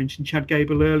Gable. You mentioned Chad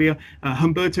Gable earlier.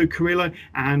 Humberto Carrillo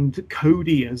and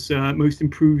Cody as most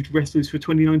improved wrestlers for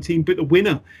 2019. But the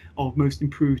winner of most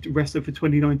improved wrestler for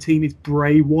 2019 is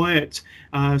Bray Wyatt.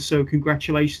 So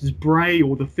congratulations, Bray,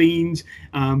 or the Fiend.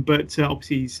 But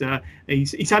obviously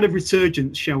he's had a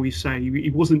resurgence, shall we say.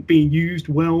 He wasn't being used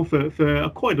well for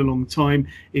quite a long time.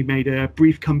 He made a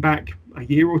brief comeback a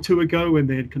year or two ago and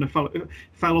then kind of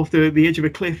fell off the edge of a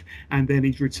cliff, and then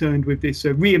he's returned with this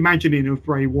reimagining of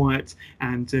Bray Wyatt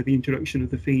and the introduction of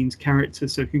the Fiend's character.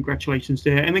 So congratulations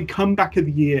there. And then comeback of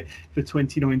the year for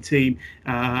 2019,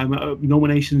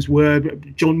 nominations were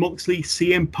Jon Moxley,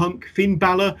 CM Punk, Finn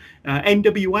Balor,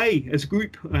 NWA as a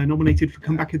group nominated for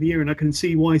comeback of the year, and I can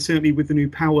see why, certainly with the new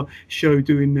Power show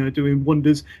doing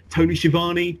wonders. Tony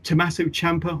Schiavone, Tommaso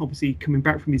Ciampa, obviously coming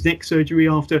back from his neck surgery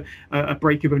after a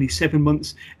break of only 7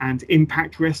 months, and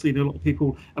Impact Wrestling. A lot of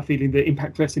people are feeling that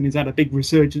Impact Wrestling has had a big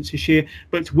resurgence this year,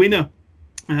 but winner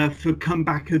for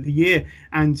comeback of the year,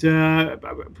 and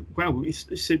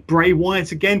it's Bray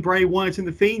Wyatt again. Bray Wyatt and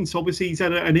the Fiend. So obviously he's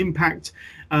had an impact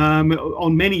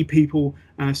on many people,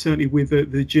 certainly with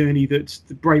the journey that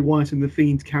the Bray Wyatt and the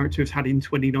Fiend character has had in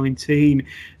 2019.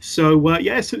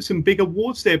 So so some big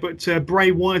awards there, but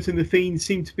Bray Wyatt and the Fiend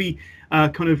seem to be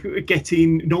kind of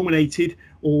getting nominated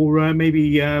or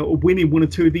maybe winning one or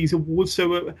two of these awards.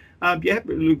 So it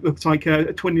looks like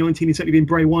 2019 has certainly been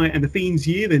Bray Wyatt and the Fiend's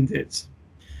year, then, Ditz.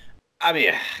 I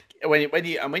mean,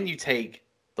 when you take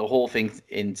the whole thing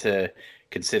into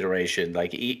consideration,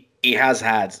 like he has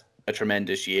had a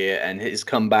tremendous year, and his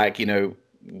comeback,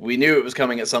 we knew it was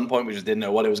coming at some point. We just didn't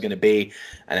know what it was going to be,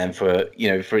 and then for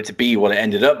it to be what it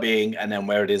ended up being, and then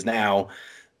where it is now,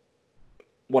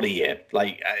 what a year!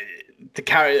 Like the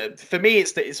character, for me,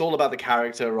 it's all about the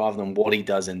character rather than what he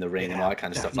does in the ring and all that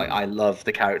kind of stuff. Like, I love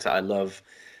the character. I love,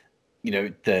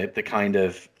 the kind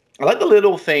of, I like the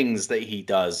little things that he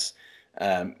does.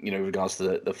 In regards to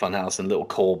the funhouse and little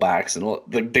callbacks and all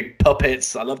the big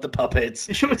puppets. I love the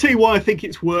puppets. Shall I tell you why I think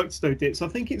it's worked, though, Ditz? I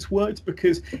think it's worked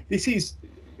because this is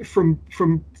from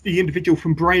the individual,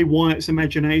 from Bray Wyatt's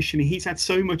imagination. He's had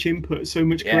so much input, so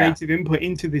much creative input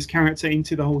into this character,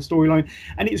 into the whole storyline,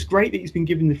 and it's great that he's been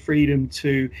given the freedom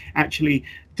to actually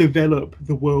develop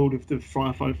the world of the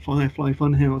Firefly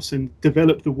Funhouse and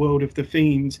develop the world of the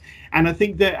Fiends. And I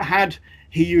think that had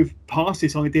he have passed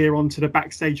this idea on to the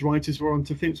backstage writers or on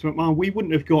to Vince McMahon, we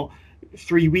wouldn't have got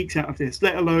 3 weeks out of this,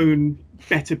 let alone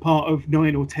better part of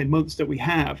 9 or 10 months that we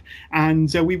have.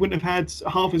 And we wouldn't have had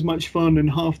half as much fun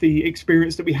and half the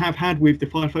experience that we have had with the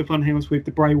Firefly Funhouse, with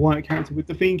the Bray Wyatt character, with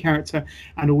the Fiend character,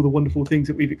 and all the wonderful things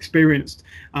that we've experienced.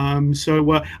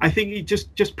 So I think it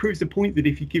just proves the point that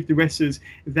if you give the wrestlers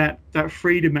that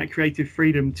freedom, that creative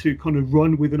freedom to kind of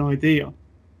run with an idea,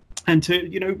 and to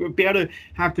be able to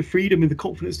have the freedom and the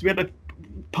confidence to be able to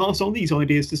pass on these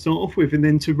ideas to start off with and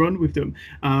then to run with them,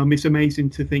 it's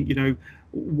amazing to think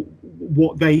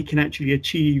what they can actually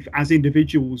achieve as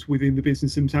individuals within the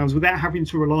business themselves without having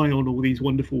to rely on all these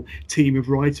wonderful team of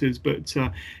writers. But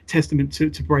testament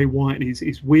to Bray Wyatt,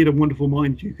 his weird and wonderful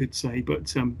mind, you could say.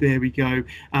 But there we go.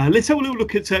 Let's have a little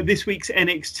look at this week's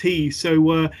NXT.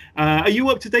 So are you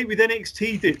up to date with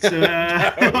NXT, Ditz?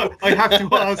 I have to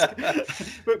ask.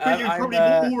 But you're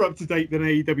probably more up to date than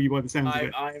AEW by the sounds of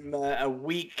it. I'm a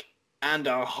week and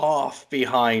a half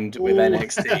behind with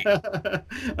NXT.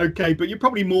 Okay, but you're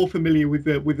probably more familiar with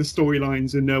the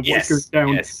storylines and what's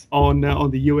going down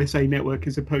on the USA Network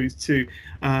as opposed to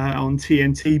on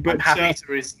TNT. But I'm happy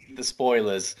to risk the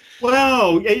spoilers.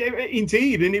 Well,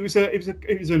 indeed, and it was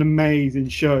an amazing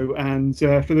show. And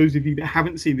for those of you that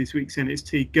haven't seen this week's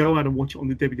NXT, go out and watch it on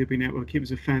the WWE Network. It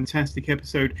was a fantastic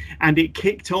episode, and it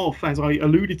kicked off, as I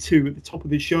alluded to at the top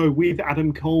of the show, with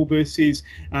Adam Cole versus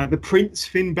the Prince,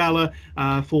 Finn Balor,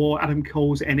 for Adam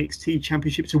Cole's NXT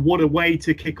Championship. So what a way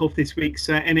to kick off this week's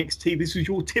NXT. This was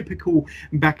your typical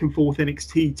back and forth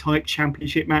NXT type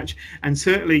championship match, and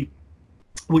certainly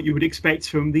what you would expect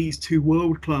from these two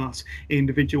world-class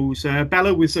individuals.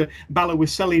 Balor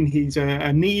was selling his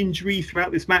a knee injury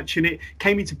throughout this match, and it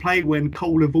came into play when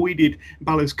Cole avoided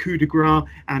Balor's coup de grace,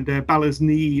 and Balor's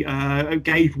knee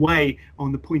gave way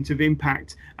on the point of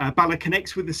impact. Balor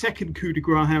connects with the second coup de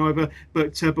grace, however,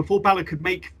 but before Balor could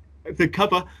make the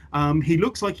cover, he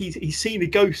looks like he's seen a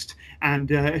ghost,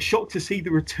 and shocked to see the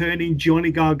returning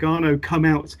Johnny Gargano come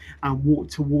out and walk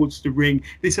towards the ring.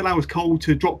 This allows Cole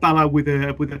to drop Balor with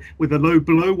a low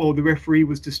blow while the referee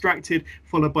was distracted,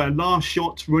 followed by a last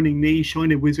shot, running knee,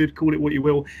 Shining Wizard, call it what you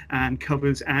will, and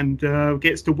covers and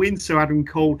gets the win. So Adam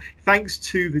Cole, thanks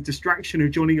to the distraction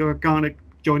of Johnny Gargano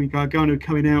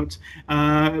coming out,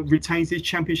 retains his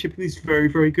championship in this very,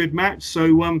 very good match.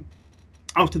 So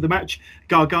after the match,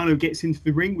 Gargano gets into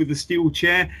the ring with a steel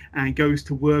chair and goes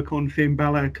to work on Finn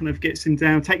Balor, kind of gets him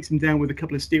down, takes him down with a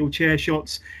couple of steel chair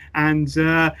shots. And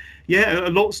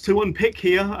lots to unpick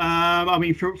here. I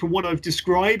mean, from what I've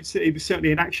described, it was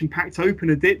certainly an action-packed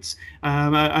opener, Ditz.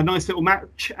 A nice little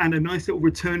match and a nice little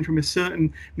return from a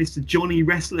certain Mr. Johnny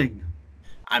Wrestling.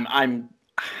 I'm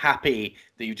happy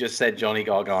that you just said Johnny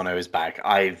Gargano is back.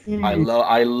 I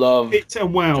love Fits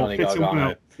him well. Johnny Gargano.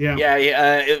 Well.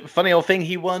 Funny old thing,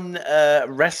 he won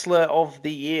Wrestler of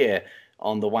the Year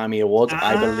on the Whammy Awards,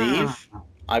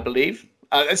 I believe.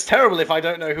 It's terrible if I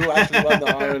don't know who actually won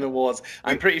the Iron Awards.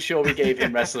 I'm pretty sure we gave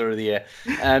him Wrestler of the Year.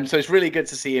 So it's really good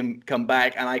to see him come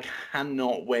back, and I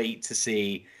cannot wait to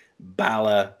see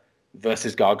Balor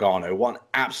versus Gargano. What an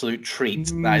absolute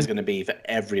treat that is going to be for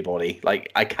everybody.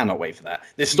 Like, I cannot wait for that.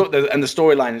 And the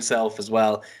storyline itself as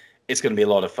well, it's going to be a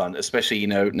lot of fun, especially,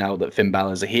 now that Finn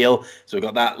Balor's a heel. So we've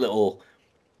got that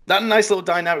nice little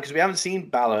dynamic, because we haven't seen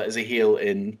Balor as a heel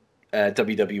in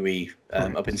WWE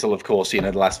up until, of course, the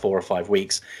last 4 or 5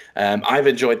 weeks. I've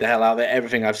enjoyed the hell out of it.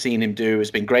 Everything I've seen him do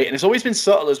has been great, and it's always been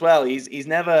subtle as well. He's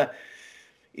never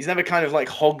kind of like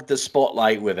hogged the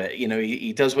spotlight with it.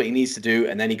 He does what he needs to do,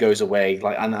 and then he goes away.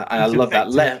 I love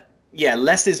that.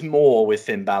 Less is more with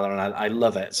Finn Balor, and I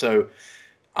love it. So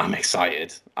I'm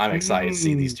excited. To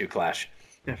see these two clash.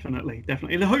 Definitely.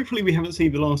 And hopefully we haven't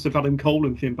seen the last of Adam Cole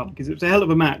and Finn Balor, because it was a hell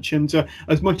of a match. And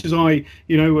as much as I,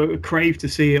 crave to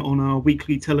see it on our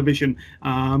weekly television,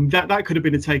 that could have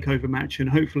been a takeover match. And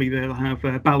hopefully they'll have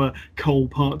Balor Cole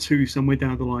Part 2 somewhere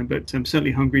down the line. But I'm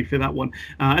certainly hungry for that one.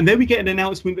 And then we get an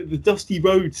announcement that the Dusty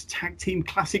Rhodes Tag Team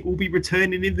Classic will be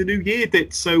returning in the new year.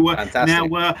 So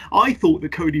now I thought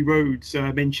that Cody Rhodes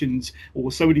mentioned,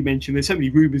 or somebody mentioned, there's so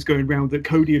many rumors going around that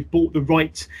Cody had bought the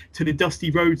right to the Dusty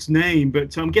Rhodes name,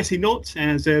 but I'm guessing not,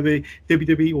 as the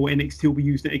WWE or NXT will be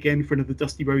using it again for another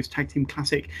Dusty Rhodes Tag Team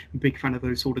Classic. I'm a big fan of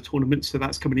those sort of tournaments, so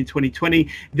that's coming in 2020.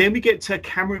 Then we get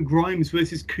Cameron Grimes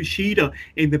versus Kushida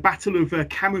in the battle of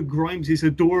Cameron Grimes'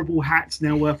 adorable hat.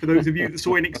 Now, for those of you that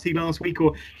saw NXT last week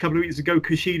or a couple of weeks ago,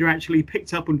 Kushida actually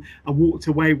picked up and walked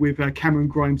away with Cameron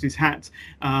Grimes' hat.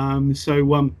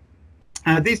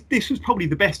 This was probably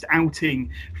the best outing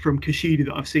from Kushida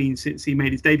that I've seen since he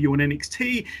made his debut on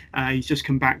NXT. He's just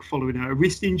come back following a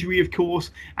wrist injury, of course,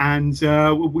 and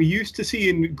we're used to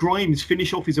seeing Grimes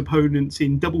finish off his opponents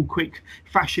in double quick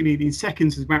fashion in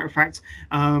seconds, as a matter of fact.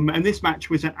 And this match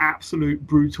was an absolute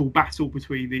brutal battle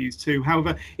between these two.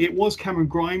 However, it was Cameron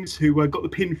Grimes who got the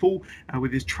pinfall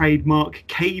with his trademark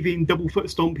cave-in double foot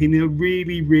stomp in a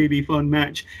really, really fun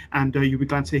match. And you'll be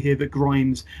glad to hear that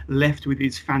Grimes left with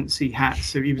his fancy hat.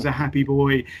 So he was a happy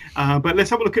boy. But let's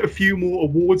have a look at a few more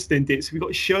awards then, Dit. So we've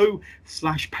got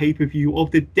show/pay-per-view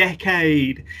of the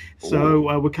decade. So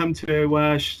we'll come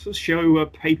to show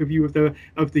pay-per-view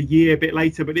of the year a bit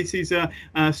later. But this is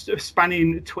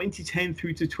spanning 2010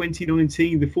 through to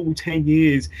 2019, the full 10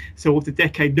 years. So of the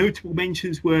decade, notable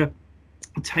mentions were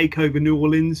Takeover New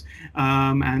Orleans,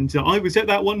 and I was at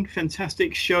that one.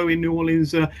 Fantastic show in New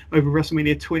Orleans over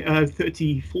WrestleMania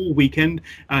 34 weekend.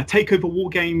 Takeover War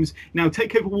Games. Now,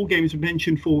 Takeover War Games were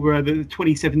mentioned for the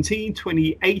 2017,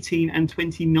 2018, and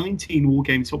 2019 War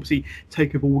Games. Obviously,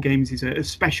 Takeover War Games is a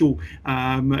special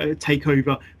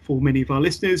takeover for many of our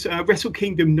listeners. Wrestle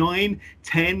Kingdom 9,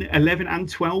 10, 11, and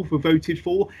 12 were voted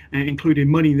for, including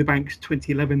Money in the Bank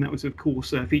 2011. That was, of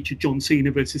course, featured John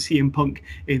Cena versus CM Punk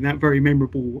in that very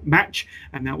memorable match,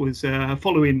 and that was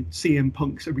following CM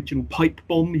Punk's original pipe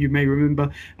bomb, you may remember.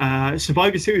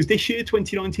 Survivor Series this year,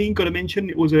 2019, got to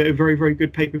mention, it was a very, very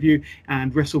good pay-per-view,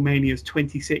 and WrestleManias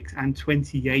 26 and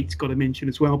 28 got to mention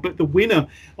as well. But the winner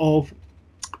of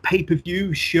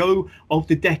pay-per-view show of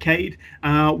the decade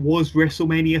was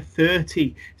WrestleMania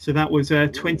 30. So that was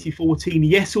 2014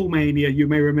 Yeselmania, you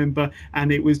may remember,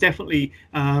 and it was definitely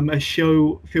a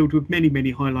show filled with many,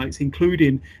 many highlights,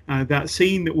 including that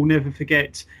scene that we'll never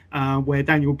forget, where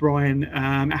Daniel Bryan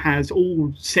has all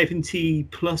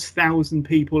 70,000+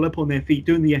 people up on their feet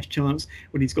doing the yes chants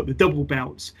when he's got the double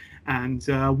belts. And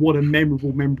what a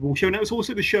memorable show. And that was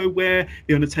also the show where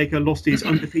The Undertaker lost his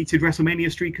undefeated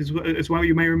WrestleMania streak as well,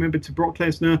 you may remember, to Brock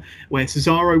Lesnar, where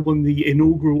Cesaro won the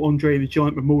inaugural Andre the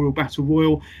Giant Memorial Battle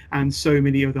Royal, and so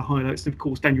many other highlights. And of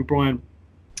course, Daniel Bryan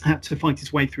had to fight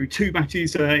his way through 2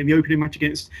 matches, in the opening match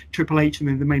against Triple H and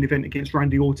then the main event against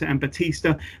Randy Orton and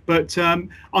Batista. But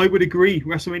I would agree,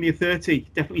 WrestleMania 30,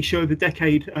 definitely show of the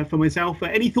decade for myself.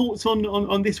 Any thoughts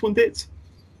on this one, Ditz?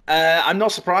 I'm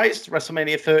not surprised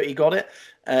WrestleMania 30 got it.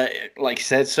 Like you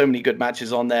said, so many good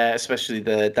matches on there, especially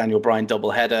the Daniel Bryan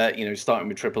doubleheader, you know, starting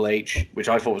with Triple H, which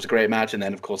I thought was a great match, and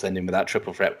then, of course, ending with that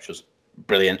triple threat, which was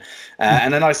brilliant.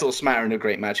 And a nice little smattering of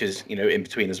great matches, you know, in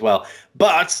between as well.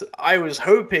 But I was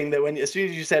hoping that as soon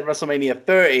as you said WrestleMania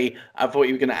 30, I thought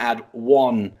you were going to add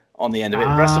 1 on the end of it.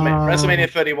 WrestleMania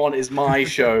 31 is my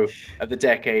show of the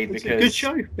decade because it's a good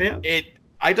show. Yeah.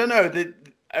 I don't know,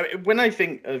 when I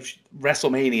think of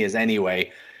WrestleManias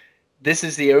anyway, this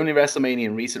is the only WrestleMania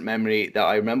in recent memory that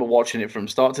I remember watching it from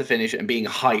start to finish and being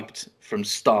hyped from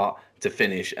start to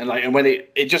finish. And when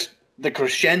it just, the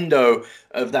crescendo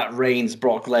of that Reigns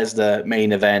Brock Lesnar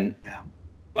main event,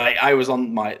 I was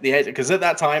on the edge, because at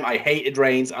that time I hated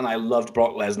Reigns and I loved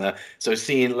Brock Lesnar. So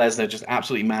seeing Lesnar just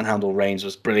absolutely manhandle Reigns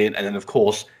was brilliant. And then, of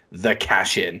course, the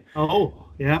cash in.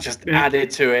 Just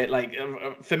added to it.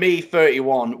 For me,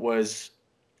 31 was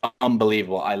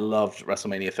unbelievable. I loved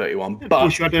WrestleMania 31. But of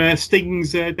course, you had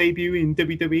Sting's debut in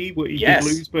WWE, where he did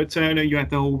lose, but you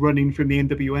had the whole run-in from the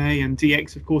NWA and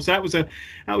DX, of course. That was a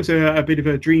bit of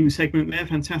a dream segment there.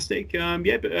 Fantastic.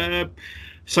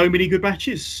 So many good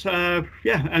matches.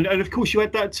 And of course, you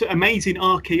had that amazing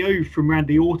RKO from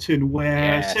Randy Orton,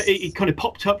 where he kind of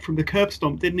popped up from the curb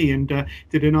stomp, didn't he? And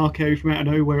did an RKO from out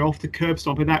of nowhere off the curb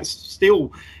stomp, and that's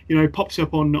still, you know, pops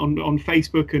up on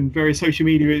Facebook and various social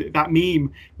media. That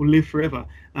meme will live forever.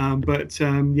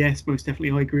 Yes, most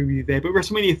definitely, I agree with you there. But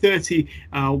WrestleMania 30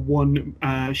 won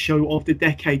show of the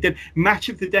decade. Then match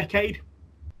of the decade.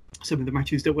 Some of the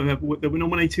matches that were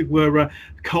nominated were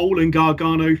Cole and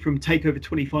Gargano from TakeOver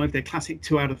 25, their classic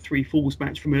 2 out of 3 falls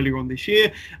match from earlier on this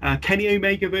year. Kenny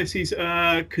Omega versus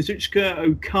Kazuchika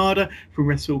Okada from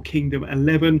Wrestle Kingdom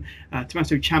 11.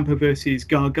 Tommaso Ciampa versus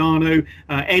Gargano.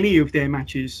 Any of their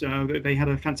matches, they had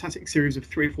a fantastic series of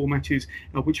 3 or 4 matches,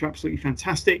 which were absolutely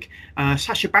fantastic.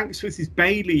 Sasha Banks versus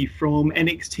Bayley from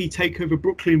NXT TakeOver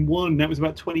Brooklyn 1. That was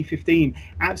about 2015.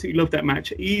 Absolutely loved that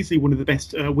match. Easily one of the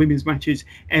best women's matches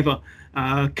ever.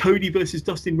 Cody versus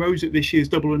Dustin Rhodes at this year's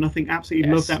Double or Nothing.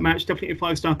 Absolutely loved that match. Definitely a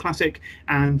 5-star classic.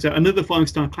 And another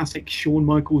 5-star classic, Shawn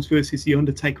Michaels versus The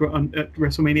Undertaker at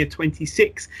WrestleMania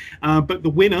 26. But the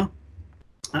winner,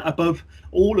 above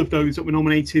all of those that were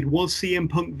nominated, was CM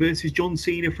Punk versus John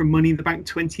Cena from Money in the Bank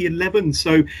 2011.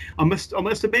 So I must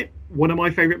admit, one of my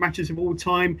favourite matches of all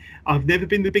time. I've never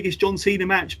been the biggest John Cena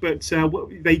match, but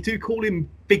they do call him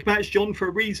Big Match John for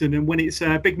a reason. And when it's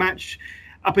a big match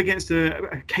up against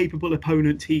a capable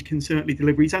opponent, he can certainly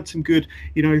deliver. He's had some good,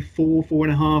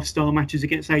 4.5 star matches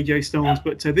against AJ Styles,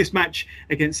 but this match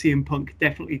against CM Punk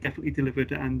definitely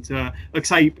delivered. And like I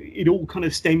say, it all kind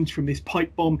of stemmed from this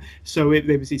pipe bomb. So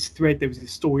there was this thread, there was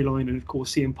this storyline, and of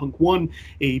course CM Punk won.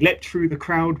 He leapt through the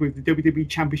crowd with the WWE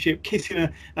Championship,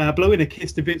 blowing a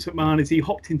kiss to Vince McMahon as he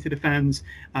hopped into the fans,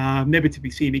 never to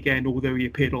be seen again, although he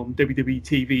appeared on WWE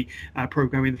TV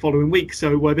programming the following week.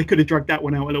 So they could have dragged that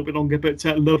one out a little bit longer, but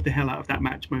loved the hell out of that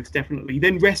match, most definitely.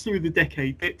 Then Wrestler of the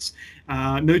Decade bits,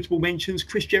 notable mentions: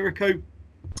 Chris Jericho,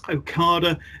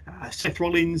 Okada, Seth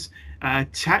Rollins,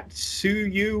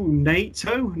 Tatsuya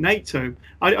Naito.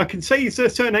 I can say his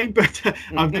surname, but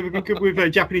I've never been good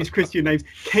with Japanese Christian names.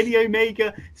 Kenny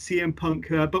Omega, CM Punk,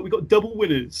 but we got double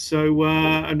winners. So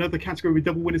another category with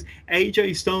double winners: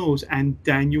 AJ Styles and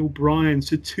Daniel Bryan.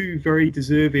 So 2 very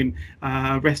deserving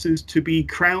wrestlers to be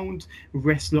crowned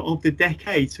Wrestler of the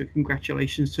Decade. So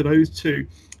congratulations to those 2.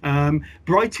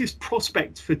 Brightest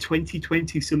prospect for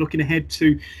 2020. So looking ahead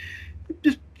to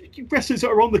just wrestlers that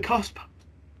are on the cusp,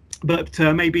 but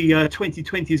maybe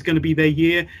 2020 is going to be their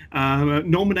year.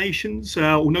 Nominations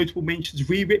or notable mentions: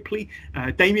 Rhea Ripley,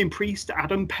 Damian Priest,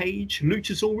 Adam Page,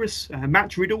 Luchasaurus,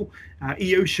 Matt Riddle,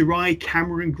 Io Shirai,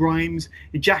 Cameron Grimes,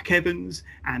 Jack Evans,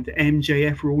 and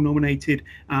MJF were all nominated.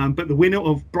 But the winner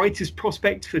of Brightest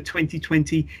Prospect for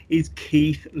 2020 is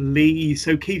Keith Lee.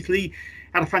 So Keith Lee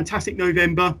had a fantastic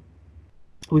November.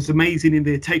 was amazing in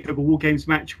the Takeover War Games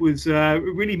match, was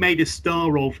really made a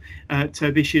star of at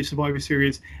this year's Survivor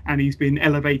Series, and he's been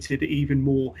elevated even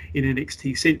more in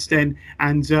NXT since then.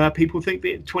 And people think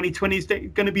that 2020 is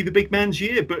going to be the big man's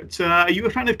year, but are you a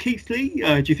fan of Keith Lee?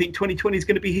 Do you think 2020 is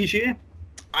going to be his year?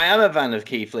 I am a fan of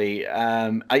Keith Lee.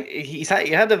 He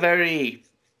had a very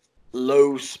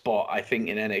low spot, I think,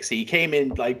 in NXT. He came in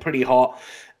like pretty hot,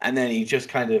 and then he just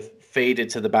kind of faded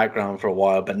to the background for a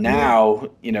while. But now,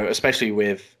 especially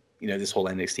with this whole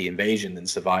NXT invasion and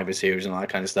Survivor Series and all that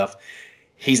kind of stuff,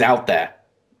 he's out there.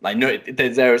 Like, no,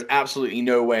 there is absolutely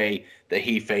no way that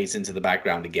he fades into the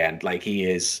background again. Like, he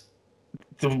is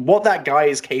what that guy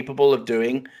is capable of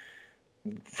doing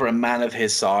for a man of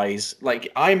his size.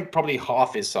 Like, I'm probably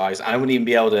half his size. I wouldn't even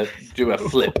be able to do a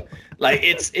flip. Like,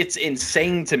 it's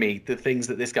insane to me, the things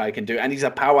that this guy can do, and he's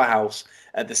a powerhouse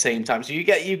at the same time. So you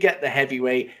get the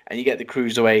heavyweight and you get the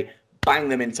cruiserweight, bang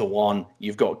them into one.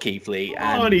 You've got Keith Lee,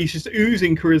 and he's just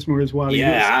oozing charisma as well.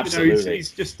 Yeah, absolutely. He's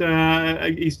just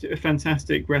he's a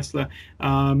fantastic wrestler.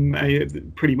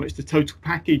 Pretty much the total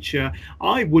package.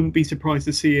 I wouldn't be surprised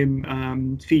to see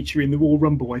him feature in the Royal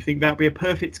Rumble. I think that'd be a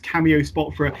perfect cameo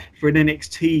spot for an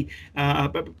NXT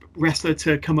wrestler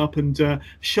to come up and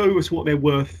show us what they're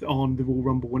worth on the Royal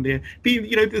Rumble. And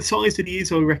the size that he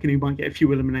is, I reckon he might get a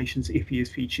few eliminations if he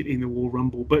is featured in the Royal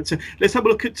Rumble. But let's have a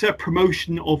look at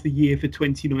promotion of the year for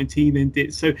 2019.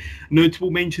 And so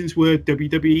notable mentions were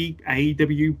WWE,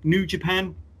 AEW, New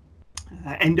Japan,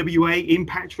 NWA,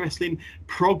 Impact Wrestling,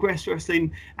 Progress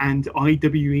Wrestling, and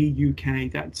IWE UK.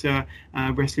 That's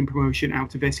wrestling promotion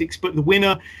out of Essex. But the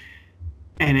winner,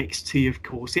 NXT, of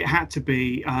course. It had to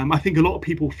be. I think a lot of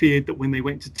people feared that when they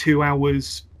went to 2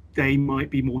 hours, they might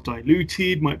be more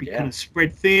diluted, might be kind of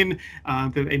spread thin,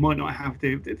 that they might not have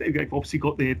they've obviously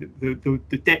got the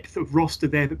depth of roster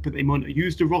there, but they might not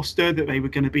use the roster that they were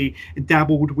going to be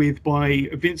dabbled with by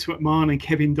Vince McMahon and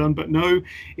Kevin Dunn. But no,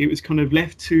 it was kind of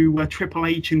left to Triple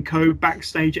H and co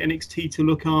backstage at NXT to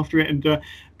look after it and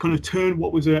kind of turn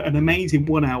what was an amazing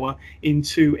 1 hour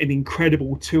into an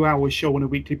incredible 2 hour show on a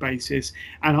weekly basis.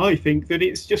 And I think that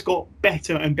it's just got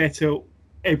better and better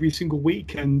every single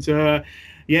week. And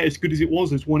as good as it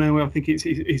was as 1 hour, I think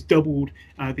it's doubled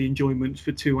the enjoyment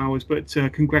for 2 hours. But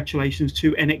congratulations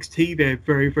to NXT. They're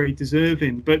very, very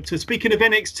deserving. But speaking of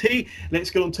NXT,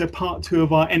 let's get on to part 2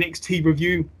 of our NXT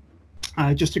review.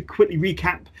 Just to quickly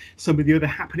recap some of the other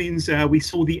happenings, we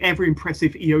saw the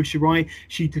ever-impressive Io Shirai.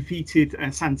 She defeated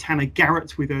Santana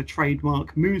Garrett with her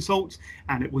trademark moonsault,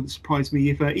 and it wouldn't surprise me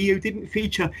if Io didn't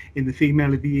feature in the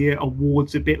Female of the Year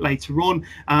awards a bit later on.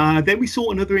 Then we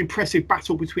saw another impressive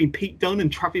battle between Pete Dunne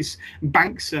and Travis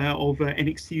Banks of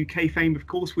NXT UK fame, of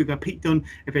course, with Pete Dunne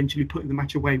eventually putting the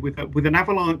match away with an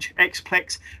avalanche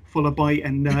X-Plex, followed by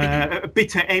a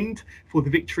bitter end for the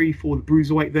victory for the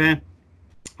Bruiserweight there.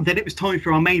 Then it was time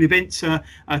for our main event,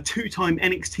 two-time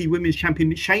NXT Women's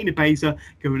Champion Shayna Baszler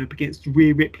going up against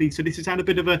Rhea Ripley. So this has had a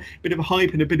bit of a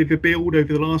hype and a bit of a build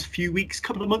over the last few weeks,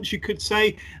 couple of months, you could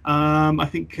say. I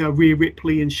think Rhea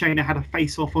Ripley and Shayna had a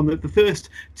face-off on the first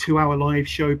 2 hour live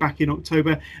show back in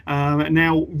October.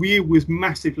 Now Rhea was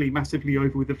massively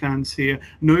over with the fans here.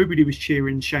 Nobody was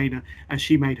cheering Shayna as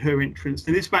she made her entrance.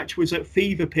 And this match was at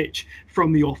fever pitch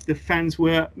from the off. The fans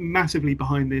were massively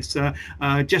behind this.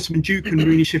 Jessamine Duke and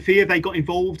Rooney Shafir, they got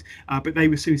involved, but they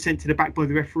were soon sent to the back by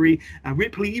the referee.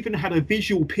 Ripley even had a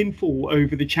visual pinfall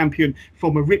over the champion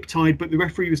from a riptide, but the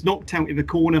referee was knocked out in the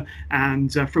corner,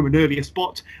 and from an earlier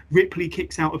spot, Ripley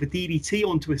kicks out of a DDT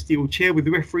onto a steel chair, with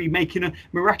the referee making a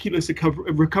miraculous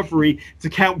recovery to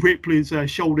count Ripley's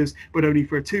shoulders, but only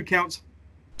for a 2 count.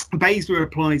 Baszler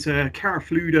applies a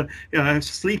Karafuda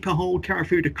sleeper hold,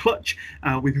 Karafuda clutch,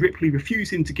 with Ripley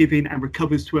refusing to give in and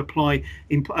recovers to apply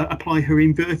her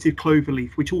inverted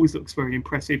cloverleaf, which always looks very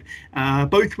impressive.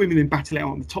 Both women then battle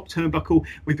out on the top turnbuckle,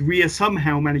 with Rhea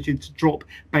somehow managing to drop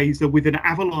Baszler with an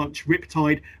avalanche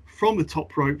riptide from the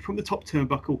top rope, from the top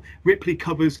turnbuckle. Ripley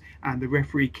covers, and the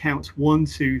referee counts 1,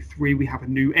 2, 3. We have a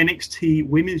new NXT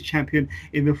Women's Champion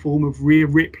in the form of Rhea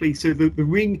Ripley. So the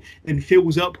ring then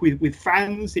fills up with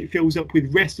fans. It fills up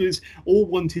with wrestlers all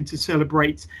wanting to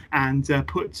celebrate and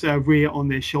put Rhea on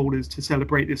their shoulders to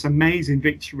celebrate this amazing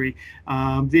victory.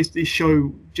 This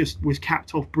show just was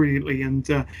capped off brilliantly,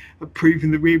 and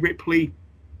proving that Rhea Ripley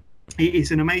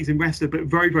is an amazing wrestler, but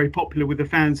very, very popular with the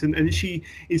fans. And she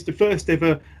is the first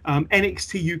ever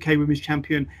NXT UK Women's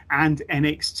Champion and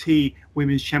NXT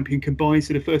Women's Champion combined.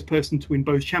 So the first person to win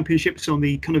both championships on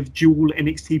the kind of dual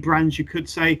NXT brands, you could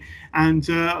say. And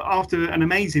after an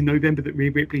amazing November that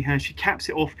Rhea Ripley has, she caps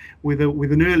it off with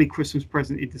an early Christmas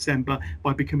present in December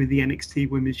by becoming the NXT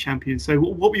Women's Champion. So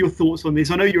what were your thoughts on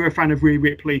this? I know you're a fan of Rhea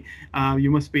Ripley.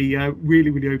 You must be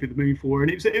really, really over the moon for her.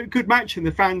 And it was a good match, and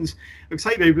the fans, like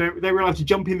I say, they were allowed to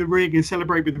jump in the ring and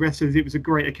celebrate with the wrestlers. It was a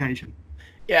great occasion.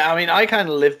 Yeah, I mean, I kind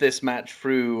of lived this match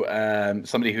through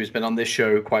somebody who's been on this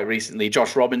show quite recently,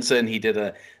 Josh Robinson. He did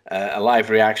a live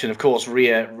reaction. Of course,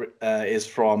 Rhea is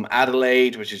from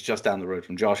Adelaide, which is just down the road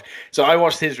from Josh. So I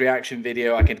watched his reaction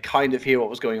video. I could kind of hear what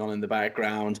was going on in the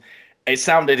background. It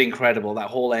sounded incredible. That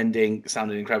whole ending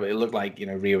sounded incredible. It looked like,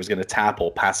 Rhea was going to tap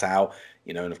or pass out,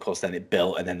 and of course then it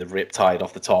built, and then the rip tied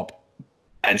off the top,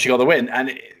 and she got the win.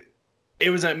 And it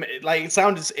was it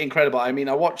sounded incredible. I mean,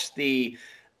 I watched the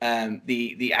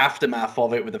aftermath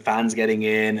of it with the fans getting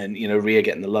in, and Rhea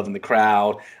getting the love in the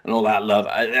crowd and all that love.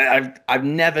 I've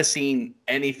never seen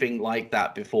anything like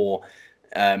that before.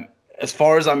 As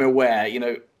far as I'm aware,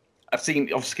 I've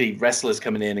seen obviously wrestlers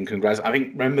coming in and congratulating. I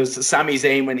think remember Sami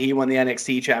Zayn when he won the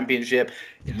NXT championship,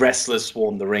 wrestlers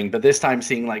swarmed the ring. But this time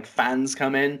seeing like fans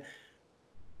come in,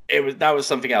 that was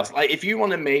something else. Like if you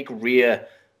want to make Rhea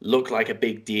look like a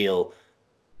big deal,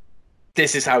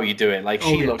 this is how you do it. Like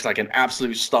she looks like an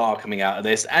absolute star coming out of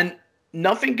this, and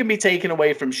nothing can be taken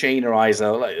away from Shayna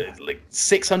either. Like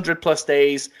 600 plus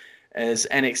days as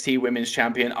NXT Women's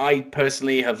Champion. I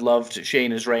personally have loved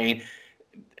Shayna's reign.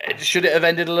 Should it have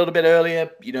ended a little bit earlier?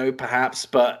 Perhaps,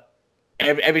 but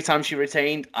every time she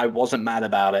retained, I wasn't mad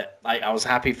about it. I was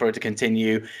happy for her to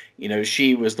continue.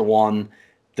 She was the one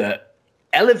that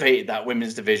elevated that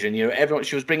women's division.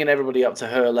 She was bringing everybody up to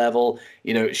her level.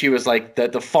 She was like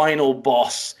the final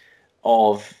boss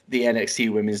of the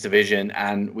NXT women's division,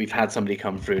 and we've had somebody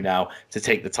come through now to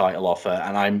take the title off her,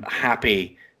 and I'm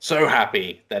happy, so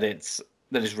happy that it's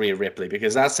Rhea Ripley,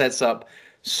 because that sets up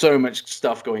so much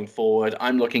stuff going forward.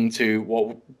 I'm looking to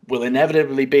what will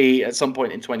inevitably be at some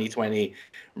point in 2020,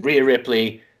 Rhea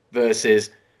Ripley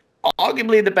versus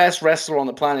arguably the best wrestler on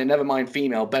the planet, never mind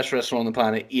female, best wrestler on the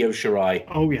planet, Io Shirai.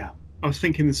 Oh, yeah. I was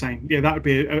thinking the same. Yeah, that would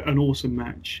be an awesome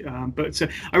match. But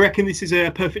I reckon this is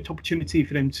a perfect opportunity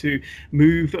for them to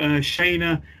move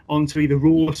Shayna onto either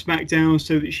Raw or SmackDown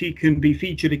so that she can be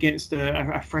featured against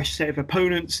a fresh set of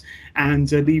opponents,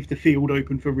 and leave the field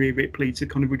open for Rhea Ripley to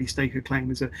kind of really stake her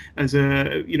claim as a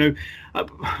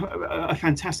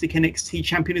fantastic NXT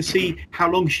champion, to see how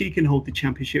long she can hold the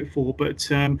championship for. But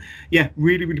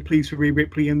really, really pleased for Rhea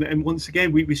Ripley. And once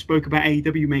again, we spoke about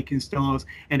AEW making stars.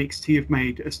 NXT have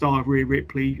made a star of Rhea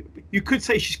Ripley. You could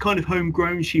say she's kind of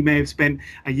homegrown. She may have spent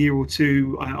a year or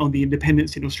two on the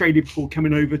independents in Australia before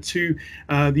coming over to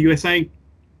the USA.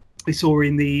 We saw her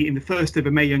in the first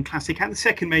ever Mae Young Classic and the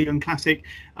second Mae Young Classic.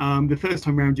 The first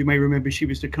time round, you may remember, she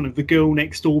was the kind of the girl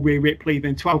next door, Rhea Ripley.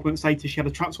 Then 12 months later, she had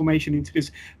a transformation into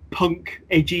this punk,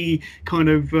 edgy kind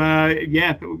of,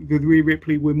 the Rhea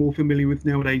Ripley we're more familiar with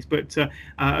nowadays. But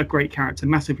a great character,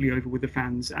 massively over with the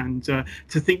fans. And to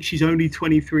think she's only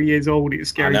 23 years old, it's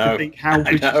scary to think how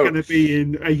good she's going to be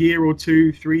in a year or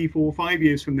 2, 3, 4, 5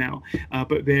 years from now.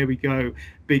 But there we go.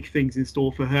 Big things in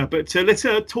store for her. But let's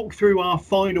talk through our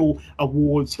final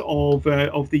awards of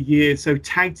the year. So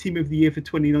Tag Team of the Year for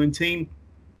 2019.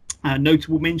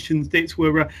 Notable mentions this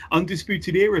were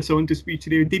Undisputed Era. So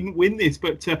Undisputed Era didn't win this,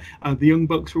 but the Young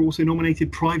Bucks were also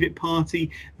nominated. Private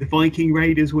Party, the Viking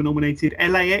Raiders were nominated.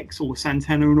 LAX, or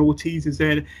Santana and Ortiz as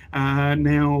they're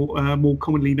now more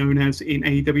commonly known as in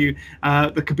AEW.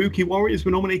 The Kabuki Warriors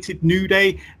were nominated. New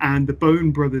Day and the Bone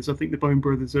Brothers. I think the Bone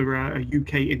Brothers are a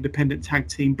UK independent tag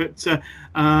team. But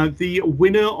the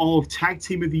winner of Tag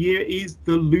Team of the Year is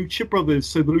the Lucha Brothers.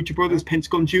 So the Lucha Brothers,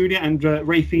 Pentagon Jr. and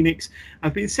Rey Fenix,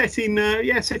 have been setting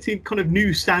kind of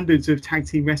new standards of tag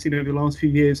team wrestling over the last few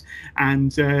years,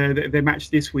 and their match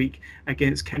this week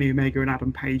against Kenny Omega and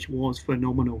Adam Page was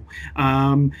phenomenal.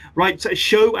 Right, so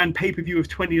show and pay-per-view of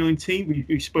 2019.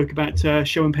 We spoke about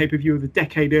show and pay-per-view of the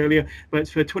decade earlier, but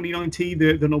for 2019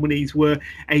 the nominees were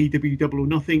AEW Double or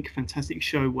Nothing, fantastic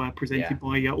show presented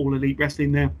by All Elite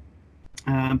Wrestling there.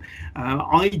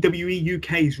 IWE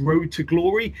UK's Road to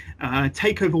Glory,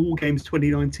 Takeover War Games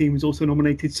 2019 was also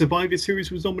nominated, Survivor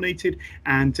Series was nominated,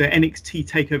 and NXT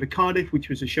Takeover Cardiff, which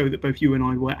was a show that both you and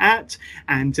I were at,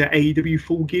 and AEW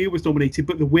Full Gear was nominated.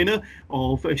 But the winner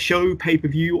of a show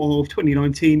pay-per-view of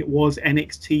 2019 was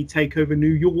NXT Takeover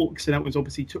New York. So that was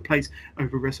obviously took place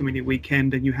over WrestleMania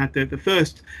weekend, and you had the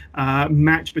first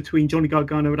match between Johnny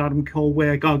Gargano and Adam Cole,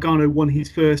 where Gargano won his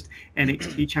first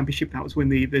NXT championship. That was when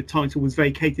the title was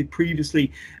vacated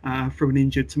previously from an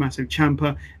injured Tommaso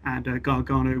Ciampa, and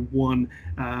Gargano won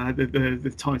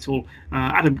the title.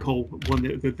 Adam Cole won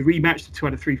the rematch, the 2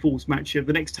 out of 3 falls match of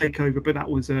the next takeover, but that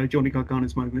was Johnny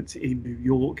Gargano's moment in New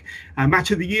York.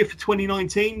 Match of the year for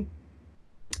 2019.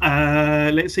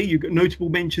 Let's see, you've got notable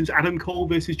mentions: Adam Cole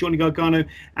versus Johnny Gargano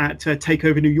at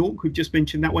Takeover New York, we've just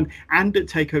mentioned that one, and at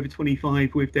Takeover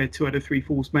 25 with their 2 out of 3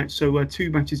 falls match. So 2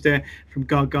 matches there from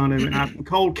Gargano and Adam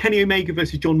Cole. Kenny Omega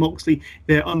versus John Moxley,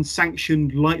 their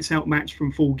unsanctioned lights out match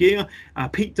from Full Gear.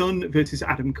 Pete Dunne versus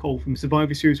Adam Cole from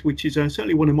Survivor Series, which is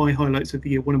certainly one of my highlights of the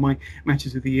year, one of my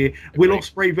matches of the year. Will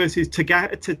Ospreay versus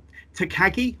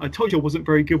Takagi. I told you I wasn't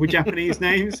very good with Japanese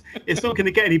names. It's not going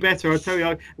to get any better. I tell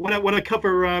you, when I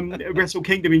cover Wrestle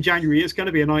Kingdom in January, it's going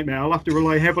to be a nightmare. I'll have to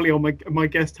rely heavily on my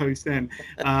guest host then.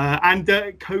 And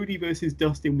Cody versus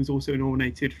Dustin was also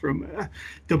nominated from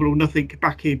Double or Nothing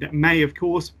back in May, of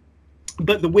course.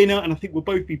 But the winner, and I think we'll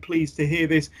both be pleased to hear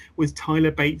this, was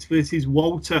Tyler Bates versus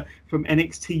Walter from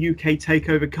NXT UK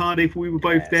TakeOver Cardiff. We were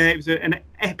both there. It was an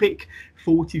epic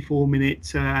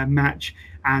 44-minute match,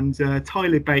 and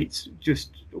Tyler Bates,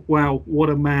 just wow, what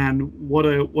a man, what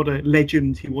a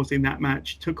legend he was in that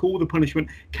match. Took all the punishment,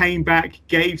 came back,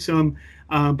 gave some,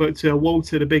 but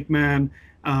Walter, the big man,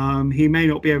 he may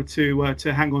not be able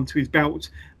to hang on to his belt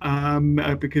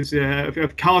because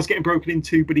of cars getting broken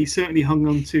into, but he certainly hung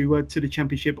on to the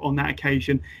championship on that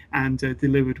occasion and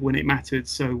delivered when it mattered.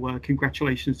 So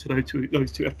congratulations to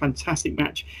those two. A fantastic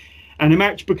match, and a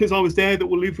match, because I was there, that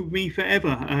will live with me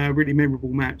forever. Really memorable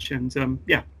match. And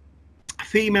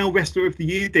female wrestler of the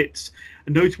year, Dits.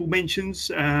 Notable mentions.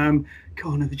 The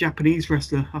Japanese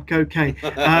wrestler. Okay.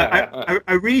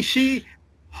 Arishi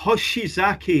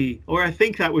Hoshizaki, or I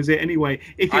think that was it anyway.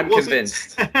 If it wasn't,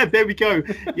 convinced. There we go.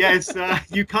 Yes,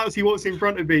 you can't see what's in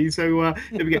front of me, so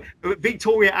there we go.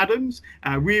 Victoria Adams,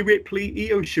 Rhea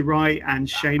Ripley, Io Shirai, and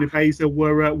Shayna Baszler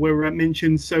were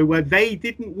mentioned. So they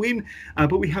didn't win,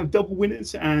 but we have double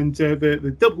winners, and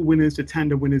the double winners, the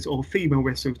tandem winners of Female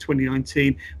Wrestler of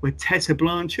 2019 were Tessa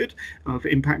Blanchard of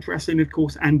Impact Wrestling, of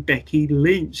course, and Becky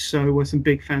Lynch. So we're some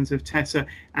big fans of Tessa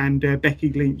and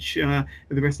Becky Lynch, the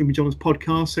Wrestling with John's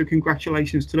podcast. So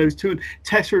congratulations to those two. And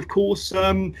Tessa, of course,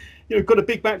 got a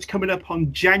big match coming up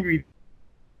on January.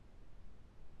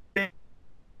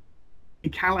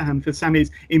 Callahan for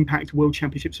Sammy's Impact World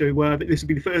Championship. So this will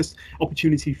be the first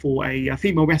opportunity for a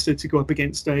female wrestler to go up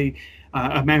against a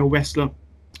male wrestler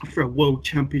for a world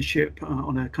championship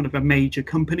on a kind of a major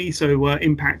company. So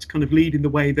Impact kind of leading the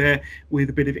way there with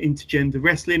a bit of intergender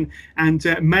wrestling. And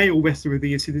male wrestler of the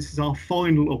year, so this is our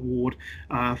final award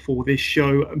for this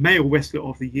show, male wrestler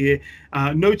of the year.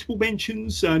 Notable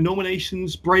mentions,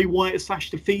 nominations: Bray Wyatt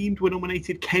 / The Fiend were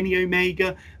nominated, Kenny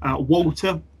Omega,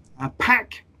 Walter,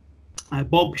 Pac,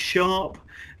 Bob Sharp,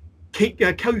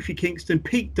 Kofi Kingston,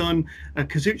 Pete Dunne,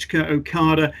 Kazuchika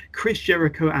Okada, Chris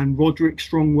Jericho, and Roderick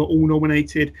Strong were all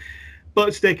nominated.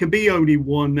 But there can be only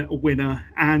one winner,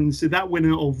 and so that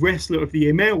winner of Wrestler of the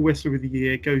Year, Male Wrestler of the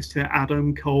Year, goes to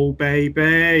Adam Cole,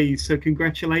 baby. So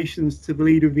congratulations to the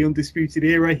leader of the Undisputed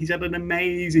Era. He's had an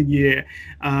amazing year,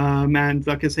 and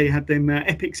like I say, had them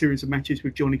epic series of matches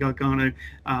with Johnny Gargano,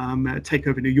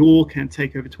 Takeover New York and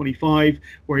Takeover 25,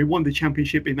 where he won the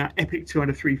championship in that epic 2 out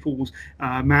of 3 falls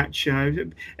match. I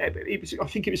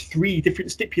think it was 3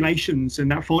 different stipulations, and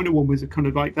that final one was a kind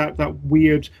of like that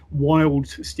weird, wild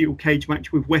steel cage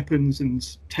match with weapons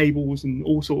and tables and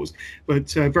all sorts, but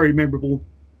very memorable.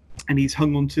 And he's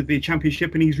hung on to the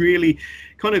championship, and he's really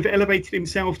kind of elevated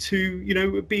himself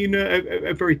to, being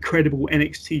a very credible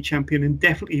NXT champion, and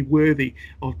definitely worthy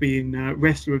of being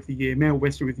Wrestler of the Year, Male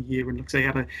Wrestler of the Year. And like I say,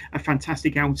 had a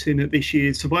fantastic outing at this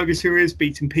year's Survivor Series,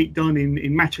 beating Pete Dunne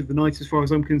in Match of the Night, as far as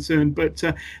I'm concerned. But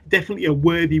definitely a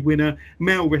worthy winner,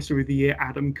 Male Wrestler of the Year,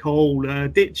 Adam Cole.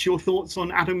 Ditch, your thoughts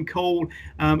on Adam Cole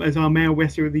as our Male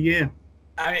Wrestler of the Year?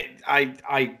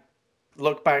 I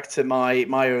look back to my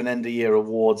own end of year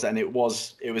awards, and it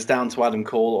was down to Adam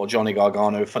Cole or Johnny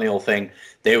Gargano. Funny old thing,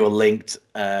 they were linked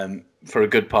for a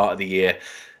good part of the year.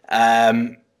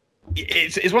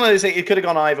 It's one of those things, it could have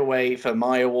gone either way for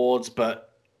my awards,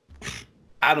 but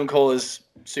Adam Cole is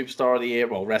Superstar of the Year,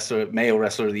 well, Male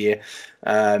Wrestler of the Year.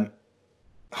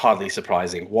 hardly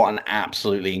surprising. What an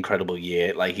absolutely incredible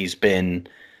year. Like, he's been...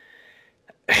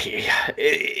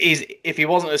 if he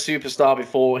wasn't a superstar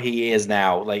before, he is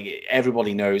now. Like,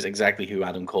 everybody knows exactly who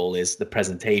Adam Cole is. The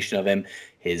presentation of him,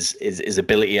 his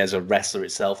ability as a wrestler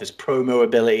itself, his promo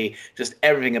ability, just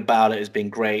everything about it has been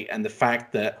great. And the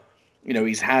fact that, you know,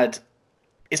 he's had...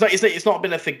 It's not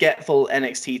been a forgetful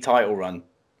NXT title run.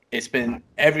 It's been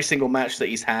every single match that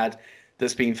he's had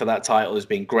that's been for that title has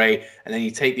been great. And then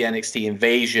you take the NXT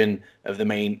invasion of the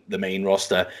main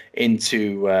roster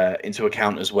into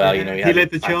account as well. You know, he led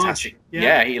the charge.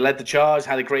 Yeah, he led the charge.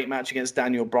 Had a great match against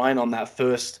Daniel Bryan on that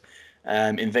first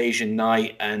invasion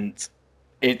night, and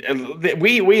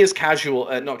we as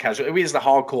not casual, we as the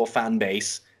hardcore fan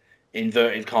base,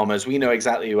 inverted commas, we know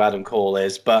exactly who Adam Cole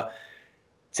is, but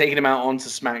taking him out onto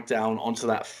SmackDown, onto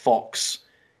that Fox,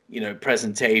 you know,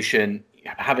 presentation,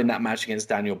 having that match against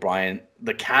Daniel Bryan,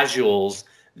 the casuals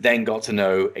then got to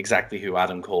know exactly who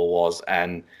Adam Cole was,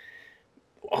 and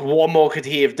what more could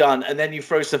he have done? And then you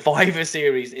throw Survivor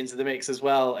Series into the mix as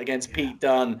well against Pete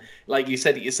Dunne. Like you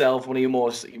said it yourself, one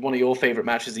of your favorite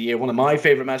matches of the year, one of my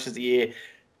favorite matches of the year.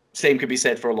 Same could be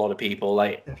said for a lot of people.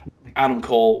 Like, definitely. Adam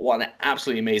Cole, what an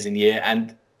absolutely amazing year,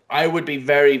 and I would be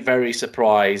very, very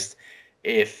surprised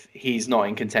if he's not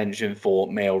in contention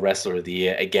for Male Wrestler of the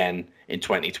Year again in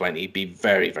 2020. Be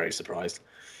very, very surprised.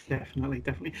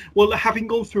 Definitely. Well, having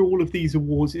gone through all of these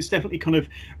awards, it's definitely kind of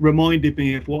reminded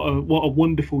me of what a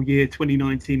wonderful year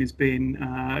 2019 has been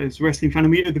as a wrestling fan. I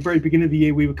mean, at the very beginning of the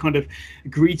year, we were kind of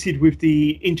greeted with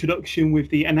the introduction, with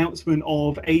the announcement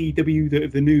of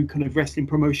AEW, the new kind of wrestling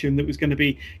promotion that was going to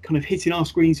be kind of hitting our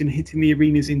screens and hitting the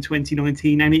arenas in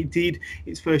 2019. And it did.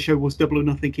 Its first show was Double or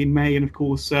Nothing in May. And of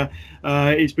course,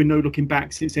 it's been no looking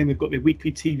back since then. They've got their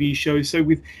weekly TV show. So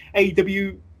with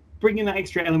AEW bringing that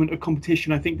extra element of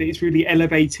competition, I think that it's really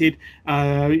elevated,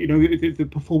 the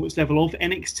performance level of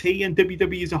NXT and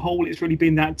WWE as a whole. It's really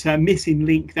been that missing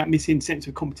link, that missing sense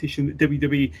of competition that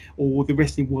WWE or the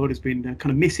wrestling world has been kind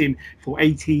of missing for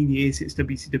 18 years since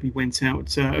WCW went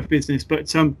out of business. But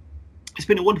it's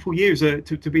been a wonderful year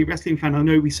to be a wrestling fan. I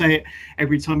know we say it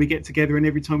every time we get together and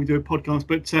every time we do a podcast,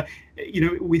 but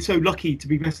we're so lucky to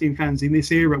be wrestling fans in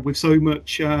this era with so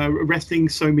much wrestling,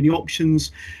 so many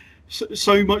options,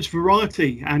 so much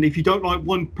variety. And if you don't like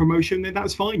one promotion, then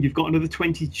that's fine. You've got another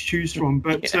 20 to choose from.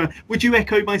 But would you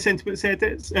echo my sentiments there,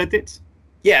 Ditz?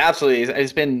 Yeah, absolutely.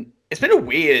 It's been a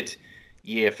weird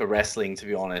year for wrestling, to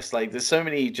be honest. Like, there's so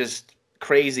many just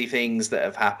crazy things that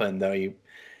have happened. Though,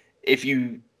 if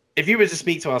you were to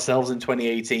speak to ourselves in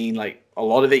 2018, like, a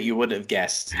lot of it you wouldn't have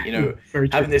guessed. You know,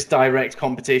 having this direct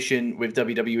competition with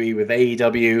WWE, with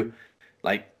AEW,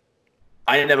 like,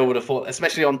 I never would have thought,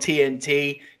 especially on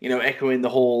TNT, echoing the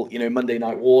whole, Monday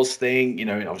Night Wars thing,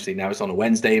 obviously now it's on a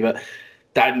Wednesday, but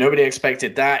that nobody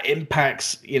expected that.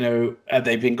 Impact's,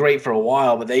 they've been great for a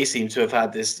while, but they seem to have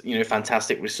had this,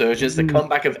 fantastic resurgence. The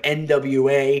comeback of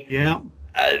NWA. Yeah.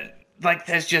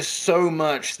 There's just so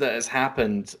much that has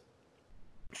happened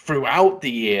throughout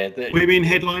the year. We've been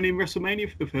headlining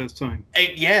WrestleMania for the first time.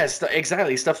 Yes,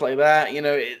 exactly. Stuff like that,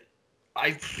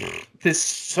 there's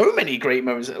so many great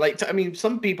moments.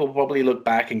 Some people probably look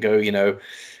back and go,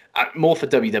 more for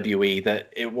WWE,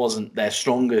 that it wasn't their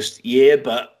strongest year.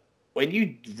 But when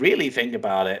you really think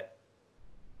about it,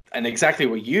 and exactly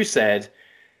what you said,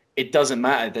 it doesn't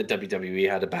matter that WWE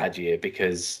had a bad year,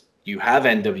 because you have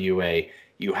NWA,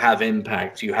 you have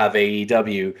Impact, you have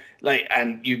AEW,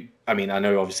 I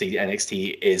know obviously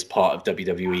NXT is part of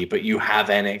WWE, but you have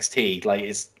NXT,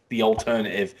 it's the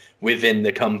alternative within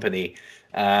the company.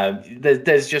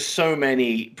 There's just so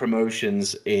many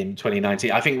promotions in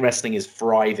 2019. I think wrestling is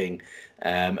thriving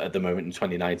at the moment in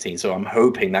 2019. So I'm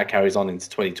hoping that carries on into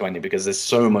 2020, because there's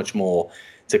so much more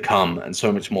to come and so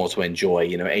much more to enjoy.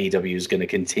 AEW is going to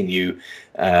continue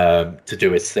to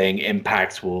do its thing.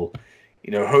 Impact will,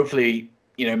 hopefully,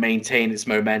 maintain its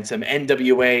momentum.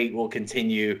 NWA will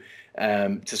continue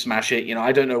to smash it.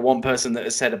 I don't know one person that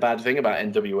has said a bad thing about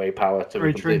NWA Power, to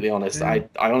be completely honest. Yeah.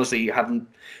 I honestly haven't.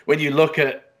 When you look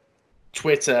at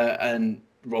Twitter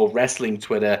wrestling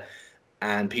Twitter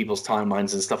and people's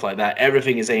timelines and stuff like that,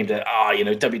 everything is aimed at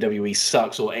WWE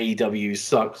sucks or AEW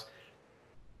sucks.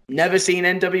 Never seen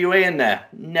NWA in there.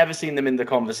 Never seen them in the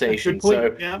conversation.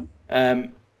 So yeah.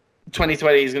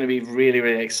 2020 is going to be really,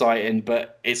 really exciting,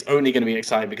 but it's only going to be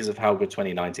exciting because of how good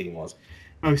 2019 was.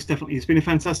 Most definitely. It's been a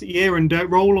fantastic year, and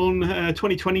roll on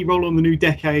 2020, roll on the new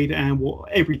decade and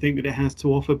everything that it has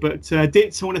to offer. But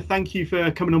Ditz, I want to thank you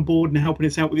for coming on board and helping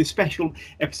us out with this special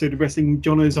episode of Wrestling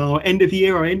John as our end of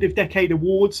year, our end of decade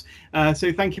awards.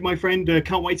 So thank you, my friend.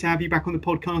 Can't wait to have you back on the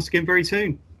podcast again very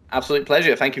soon. Absolute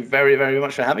pleasure. Thank you very, very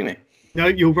much for having me. No,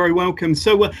 you're very welcome.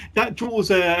 So that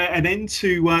draws an end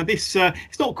to this.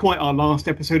 It's not quite our last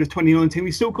episode of 2019.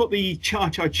 We've still got the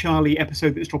Cha-Cha Charlie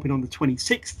episode that's dropping on the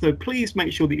 26th. So please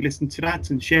make sure that you listen to that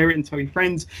and share it and tell your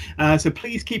friends. So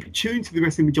please keep it tuned to the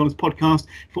Wrestling with John's podcast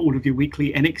for all of your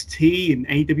weekly NXT and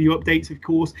AEW updates, of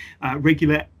course,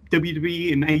 regular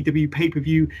WWE and AEW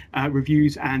pay-per-view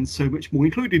reviews, and so much more,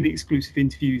 including the exclusive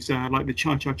interviews like the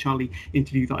Cha-Cha Charlie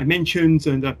interview that I mentioned,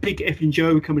 and Big Effing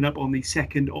Joe coming up on the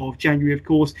 2nd of January, of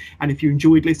course. And if you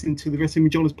enjoyed listening to the Wrestling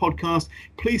with John's podcast,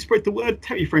 please spread the word,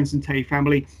 tell your friends and tell your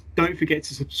family. Don't forget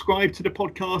to subscribe to the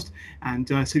podcast, and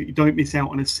so that you don't miss out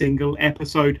on a single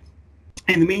episode.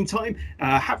 In the meantime,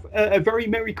 have a very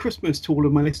Merry Christmas to all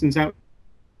of my listeners out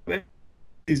there.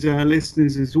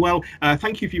 Listeners as well.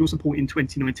 Thank you for your support in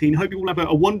 2019. Hope you all have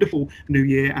a wonderful new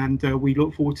year, and we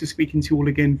look forward to speaking to you all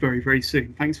again very, very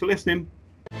soon. Thanks for listening.